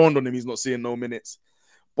dawned on him he's not seeing no minutes.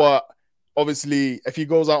 But obviously, if he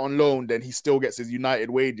goes out on loan, then he still gets his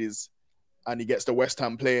United wages, and he gets the West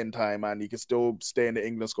Ham playing time, and he can still stay in the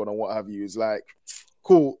England squad and what have you. It's like,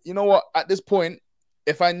 cool. You know what? At this point,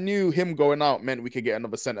 if I knew him going out meant we could get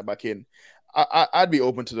another centre back in, I'd be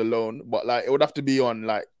open to the loan. But like, it would have to be on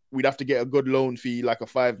like, we'd have to get a good loan fee, like a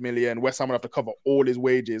 5 million. West Ham would have to cover all his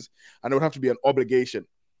wages, and it would have to be an obligation,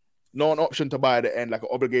 not an option to buy at the end, like an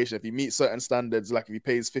obligation. If he meets certain standards, like if he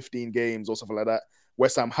plays 15 games or something like that,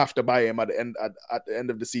 West Ham have to buy him at the end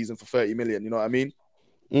of the season for 30 million. You know what I mean?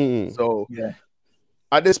 So yeah,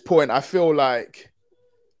 at this point, I feel like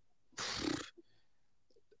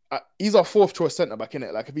he's our 4th choice centre back,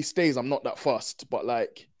 innit? Like if he stays, I'm not that fussed, but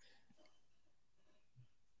like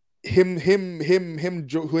him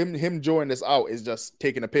drawing this out is just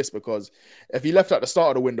taking a piss, because if he left at the start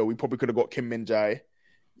of the window, we probably could have got Kim Min-jae.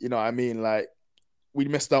 You know what I mean? Like we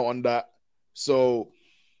missed out on that. So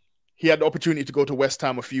he had the opportunity to go to West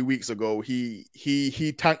Ham a few weeks ago. He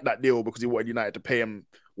tanked that deal because he wanted United to pay him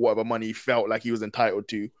whatever money he felt like he was entitled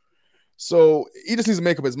to. So he just needs to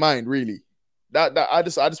make up his mind, really. That I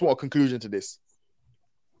just want a conclusion to this.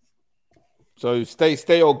 So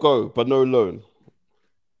stay or go, but no loan.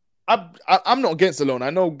 I'm not against the loan.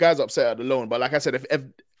 I know guys upset at the loan, but like I said,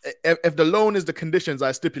 if the loan is the conditions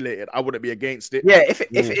I stipulated, I wouldn't be against it. Yeah, if it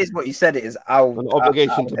is what you said it is, an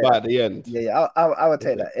obligation to buy at the end. Yeah, I would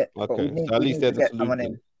take that. Okay, so at least there's a someone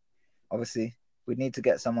in. Obviously, we need to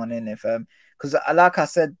get someone in because like I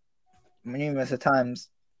said numerous of times,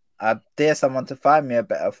 I dare someone to find me a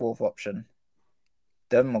better 4th option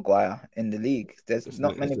than Maguire in the league. There's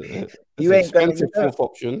not many. You ain't going to 4th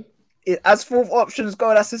option. As 4th options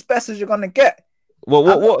go, that's as best as you're gonna get. Well,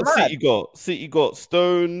 what City got? City got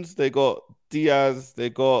Stones. They got Diaz. They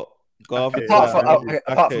got Garvey. Apart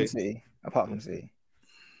from City,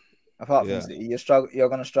 you're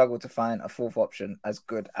gonna struggle to find a 4th option as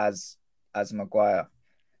good as Maguire.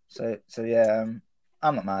 So yeah,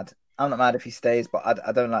 I'm not mad. I'm not mad if he stays, but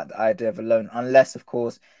I don't like the idea of a loan, unless of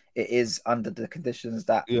course it is under the conditions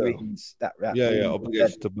that obligation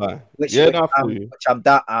to buy. Which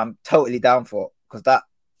I'm totally down for, because that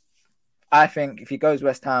I think if he goes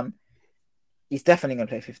West Ham, he's definitely going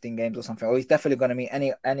to play 15 games or something, or he's definitely going to meet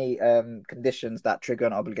any conditions that trigger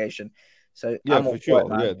an obligation. So yeah, for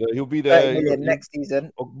sure. He'll be there next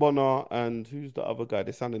season. Ogbonna, and who's the other guy?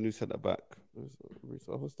 They signed a new centre back.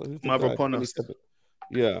 Mavropanos.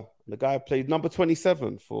 Yeah, the guy played number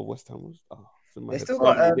 27 for West Ham. They still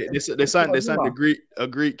got. They signed a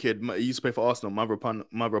Greek kid. He used to play for Arsenal.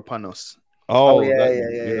 Mavropanos. Oh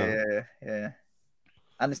yeah.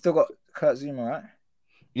 And they still got Kurt Zuma, right?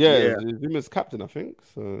 Yeah. Zuma's captain, I think.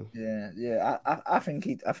 So yeah. I think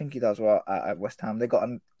he does well at West Ham. They got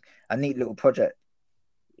a neat little project.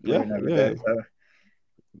 There, so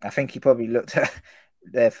I think he probably looked at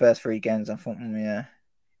their first 3 games and thought, yeah.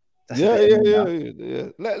 Yeah.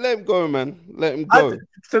 Let him go, man. Let him go.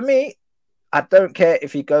 For me, I don't care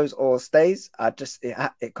if he goes or stays.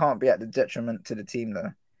 It can't be at the detriment to the team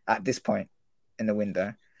though. At this point in the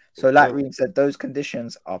window, so like Reem said, those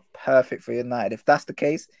conditions are perfect for United. If that's the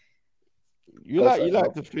case, you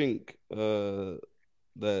like to think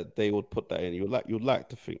that they would put that in. You'd like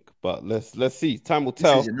to think, but let's see. Time will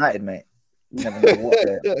tell. This is United, mate. You never know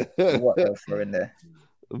what they'll throw in there.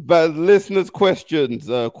 But listeners' questions,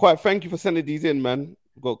 thank you for sending these in, man.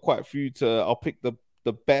 We've got quite a few I'll pick the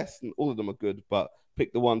best, and all of them are good, but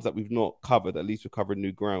pick the ones that we've not covered. At least we're covering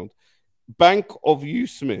new ground. Bank of You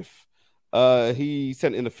Smith. He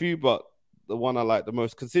sent in a few, but the one I like the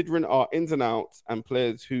most, considering our ins and outs and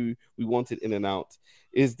players who we wanted in and out,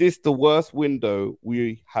 is this the worst window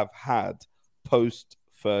we have had post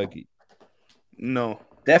Fergie? No,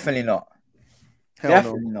 definitely not.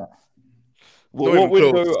 Definitely not.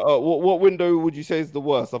 What window would you say is the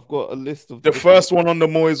worst? I've got a list of the first one on the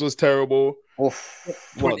Moyes was terrible.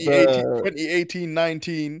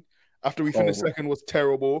 2018-19, after we finished second, was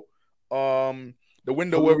terrible. The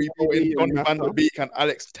window where we brought in Donny van der Beek and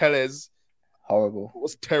Alex Telles, horrible.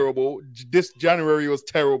 Was terrible. This January was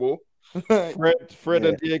terrible. Fred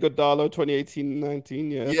and Diego Darlo,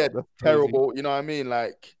 2018-19, yeah, terrible. You know what I mean?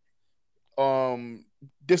 Like,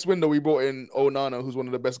 this window we brought in Onana, who's one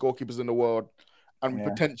of the best goalkeepers in the world, and we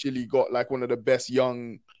potentially got like one of the best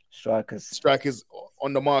young strikers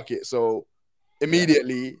on the market. So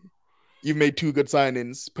immediately, you've made two good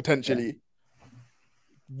signings potentially. Yeah.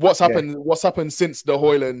 What's happened since the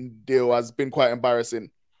Højlund deal has been quite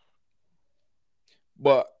embarrassing.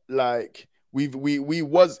 But like we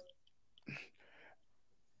was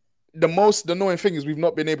the most annoying thing is we've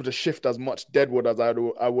not been able to shift as much deadwood as I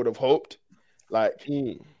would have hoped. Like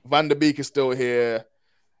Van der Beek is still here,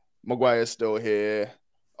 Maguire is still here,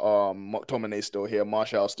 McTominay is still here,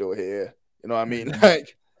 Martial is still here. You know what I mean?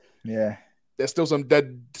 Like, there's still some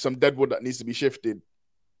deadwood that needs to be shifted.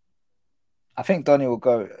 I think Donny will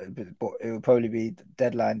go, but it will probably be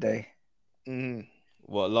deadline day. Mm-hmm.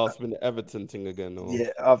 What, last minute Everton thing again? Or? Yeah,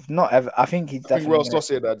 I think he's definitely. Real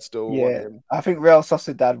Sociedad still want him. I think Real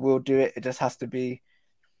Sociedad will do it. It just has to be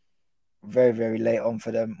very, very late on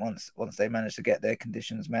for them once they manage to get their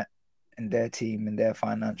conditions met in their team, in their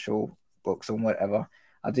financial books and whatever.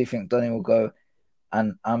 I do think Donny will go,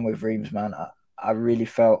 and I'm with Reams, man. I really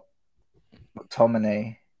felt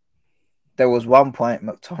McTominay. There was one point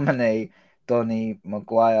McTominay, Donny,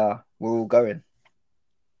 Maguire were all going.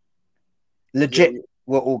 Legit,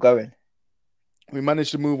 we're all going. We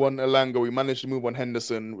managed to move on Elanga. We managed to move on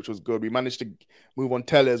Henderson, which was good. We managed to move on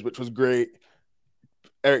Telles, which was great.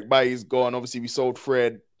 Eric Bailly's gone. Obviously, we sold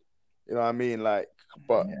Fred. You know what I mean? Like,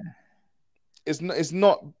 but it's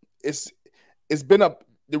been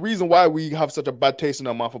the reason why we have such a bad taste in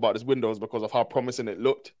our mouth about this window is because of how promising it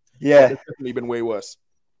looked. Yeah, it's definitely been way worse.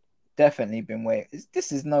 Definitely been way.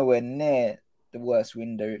 This is nowhere near the worst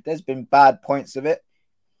window. There's been bad points of it,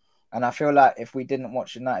 and I feel like if we didn't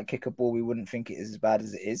watch United kick a ball, we wouldn't think it is as bad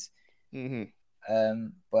as it is. Mm-hmm.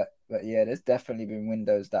 But yeah, there's definitely been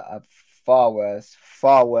windows that are far worse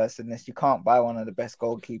than this. You can't buy one of the best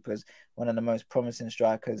goalkeepers, one of the most promising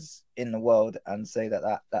strikers in the world, and say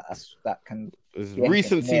that can. It's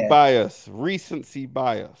recency bias.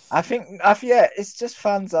 I think it's just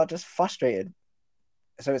fans are just frustrated,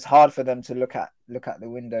 so it's hard for them to look at the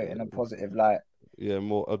window in a positive light. Yeah,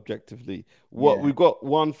 more objectively. We've got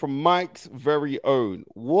one from Mike's very own.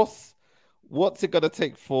 What's it gonna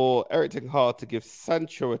take for Eric Ten Hag to give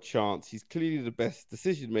Sancho a chance? He's clearly the best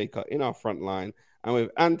decision maker in our front line, and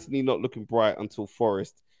with Anthony not looking bright until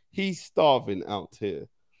Forest, he's starving out here.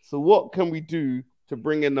 So what can we do to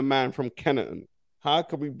bring in the man from Kennerton? How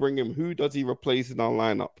can we bring him? Who does he replace in our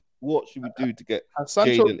lineup? What should we do to get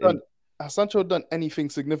Jadon in? Has Sancho done anything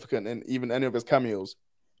significant in even any of his cameos?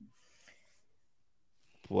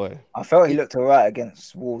 Boy, I felt he looked all right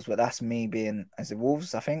against Wolves, but that's me being as a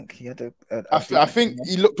Wolves. I think he had I think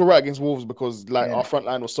he looked all right against Wolves because our front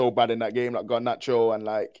line was so bad in that game. Like Garnacho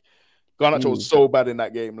was so bad in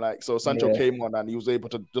that game. Like, so Sancho came on and he was able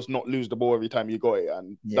to just not lose the ball every time he got it,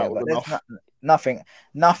 and that was enough.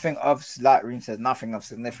 Nothing of, like Reem says, nothing of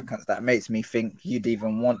significance that makes me think you'd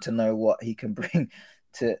even want to know what he can bring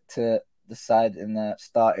to the side in the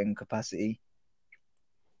starting capacity.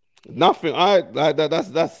 Nothing.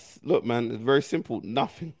 That's look, man. It's very simple.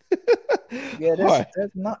 Nothing. Yeah,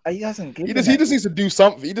 there's not. He hasn't given. He just needs to do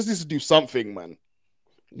something. He just needs to do something, man.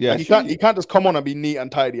 Yeah, like he can't just come on and be neat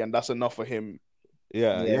and tidy, and that's enough for him.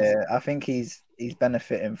 Yeah. I think he's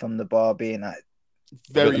benefiting from the bar being at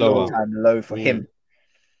very low for him.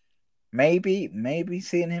 maybe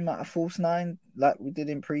seeing him at a false nine like we did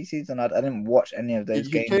in preseason. I didn't watch any of those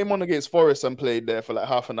He games. came on against Forest and played there for like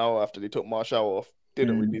half an hour after they took Martial off.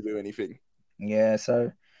 Didn't really do anything. Yeah,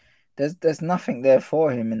 so there's nothing there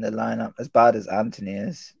for him in the lineup. As bad as Anthony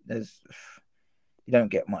is, you don't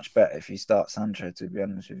get much better if you start Sancho, to be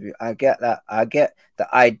honest with you. I get that. I get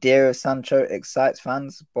the idea of Sancho excites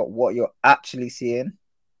fans, but what you're actually seeing,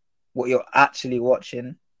 what you're actually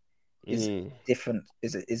watching is different,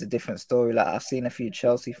 is a different story. Like I've seen a few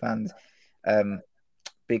Chelsea fans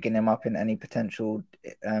bigging him up in any potential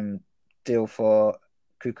deal for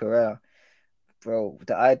Cucurella. Bro,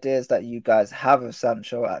 the ideas that you guys have of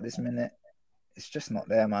Sancho at this minute, it's just not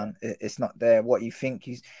there, man. It's not there. What you think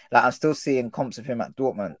he's like, I'm still seeing comps of him at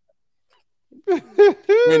Dortmund.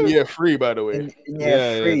 In year 3, by the way. In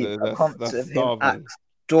year 3, comps of him at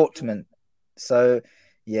Dortmund. So,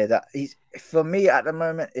 yeah, that he's for me at the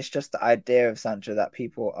moment. It's just the idea of Sancho that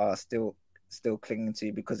people are still clinging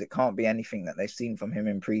to, because it can't be anything that they've seen from him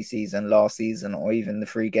in preseason, last season, or even the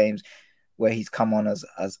 3 games where he's come on as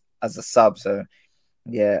a sub. So,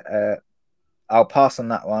 yeah, I'll pass on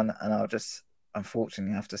that one, and I'll just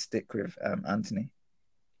unfortunately have to stick with Anthony,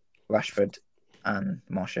 Rashford, and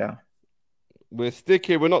Martial. We're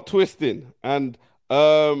sticking, we're not twisting. And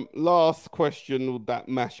last question, that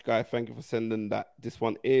Mash guy, thank you for sending this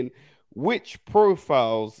one in. Which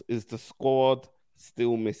profiles is the squad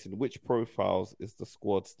still missing?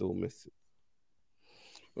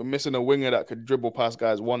 We're missing a winger that could dribble past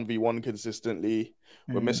guys 1v1 consistently.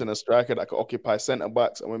 We're missing a striker that could occupy centre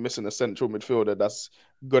backs, and we're missing a central midfielder that's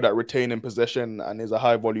good at retaining possession and is a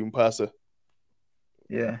high volume passer.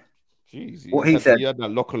 Yeah. Jeez, what he said. He had that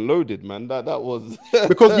lock and loaded, man. That was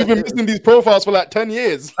because we've been missing these profiles for like 10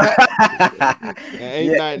 years. When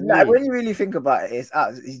you really think about it,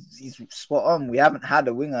 he's spot on. We haven't had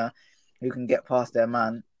a winger who can get past their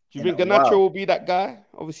man. Do you think Garnacho will be that guy?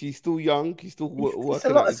 Obviously, he's still young. He's still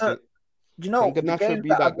working at his do you know, the games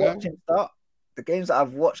that I've watched him start, the games that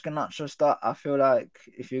I've watched Garnacho start, I feel like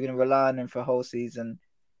if you're going to rely on him for a whole season,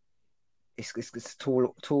 it's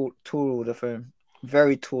tall order for him.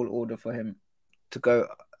 Very tall order for him to go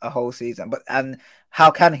a whole season. And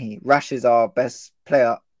how can he? Rash is our best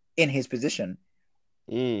player in his position.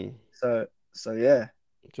 So yeah.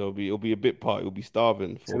 So it'll be a bit part. It'll be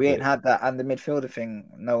starving. So we ain't had that, and the midfielder thing.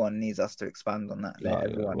 No one needs us to expand on that.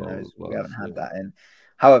 Everyone knows we haven't had that in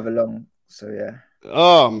however long. So yeah.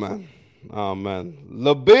 Oh man.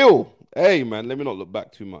 LaBille. Hey man, let me not look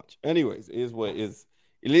back too much. Anyways, it is what it is.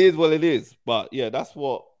 It is what it is. But yeah, that's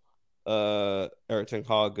what Erik ten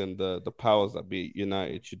Hag and the powers that be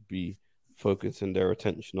United should be focusing their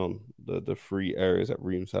attention on, the 3 areas that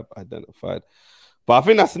Reams have identified. But I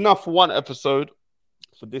think that's enough for one episode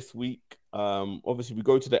for this week. Obviously we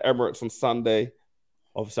go to the Emirates on Sunday.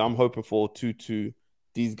 Obviously I'm hoping for 2-2.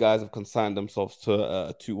 These guys have consigned themselves to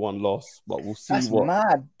a 2-1 loss, but we'll see. That's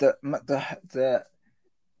mad. The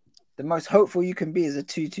most hopeful you can be is a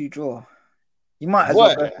 2-2 draw. You might as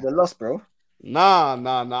well go for the loss, bro. Nah.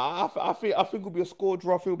 I think it'll be a score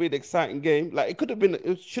draw. I think it'll be an exciting game. Like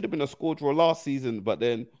it should have been a score draw last season, but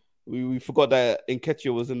then we forgot that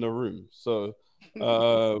Nketiah was in the room. So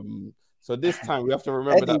so this time we have to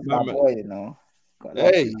remember Eddie's that. My boy, you know.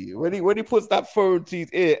 Hey, when he puts that phone to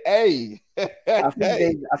his ear, hey. I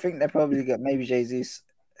think they probably got maybe Jesus.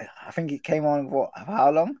 I think he came on for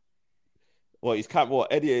how long? Well, he's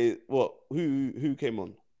Eddie? Who came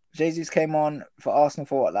on? Jesus came on for Arsenal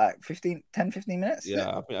for what, like 10, 15 minutes?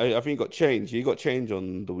 Yeah, I think he got change. He got change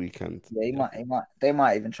on the weekend. Yeah, they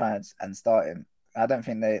might even try and start him. I don't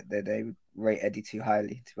think they rate Eddie too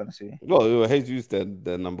highly, to be honest with you. Well, Jesus,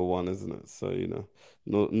 they're number 1, isn't it? So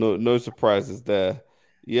no surprises there.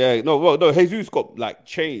 Yeah, no, Jesus got like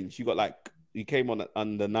change. He came on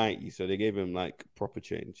under 90, so they gave him like proper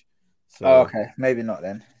change. So okay, maybe not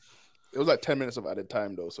then. It was like 10 minutes of added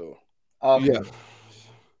time though, so okay. Yeah.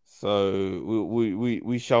 So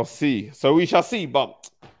we shall see. But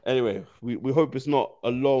anyway, we hope it's not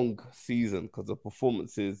a long season, because the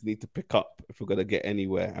performances need to pick up if we're gonna get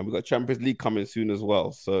anywhere. And we've got Champions League coming soon as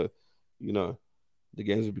well. So the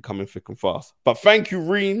games will be coming thick and fast. But thank you,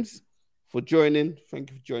 Reams, for joining.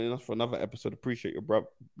 Thank you for joining us for another episode. Appreciate you,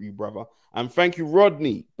 brother. And thank you,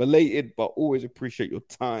 Rodney. Belated, but always appreciate your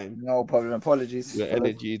time. No problem. Apologies. Your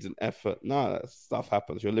energies and effort. No, that stuff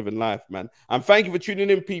happens. You're living life, man. And thank you for tuning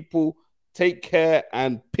in, people. Take care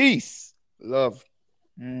and peace. Love.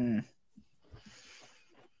 I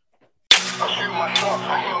shoot my shots,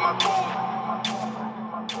 I hit my goals.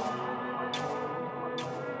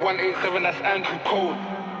 187, that's Andrew Cole.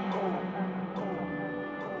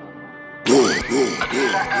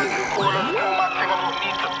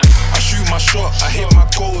 I shot, I hit my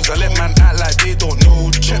goals. I let man act like they don't know.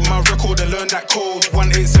 Check my record and learn that code.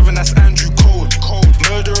 187, that's Andrew Cole.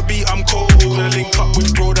 Murder a beat, I'm cold. I link up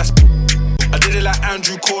with bro, that's I did it like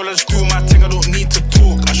Andrew Cole. I just do my thing, I don't need to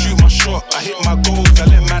talk. I shoot my shot, I hit my goals. I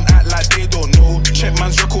let man act like they don't know. Check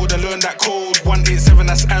man's record and learn that code. 187,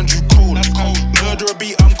 that's Andrew Cole. Murder a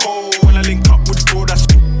beat, I'm cold. When I link up with bro, that's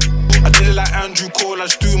I did it like Andrew Cole. I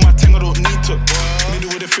just do my thing, I don't need to.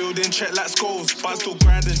 Middle of the field, in check like goals. But I still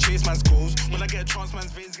grind and chase man's goals. When I get a chance,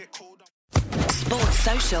 man's veins get cold. Sports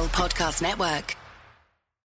Social Podcast Network.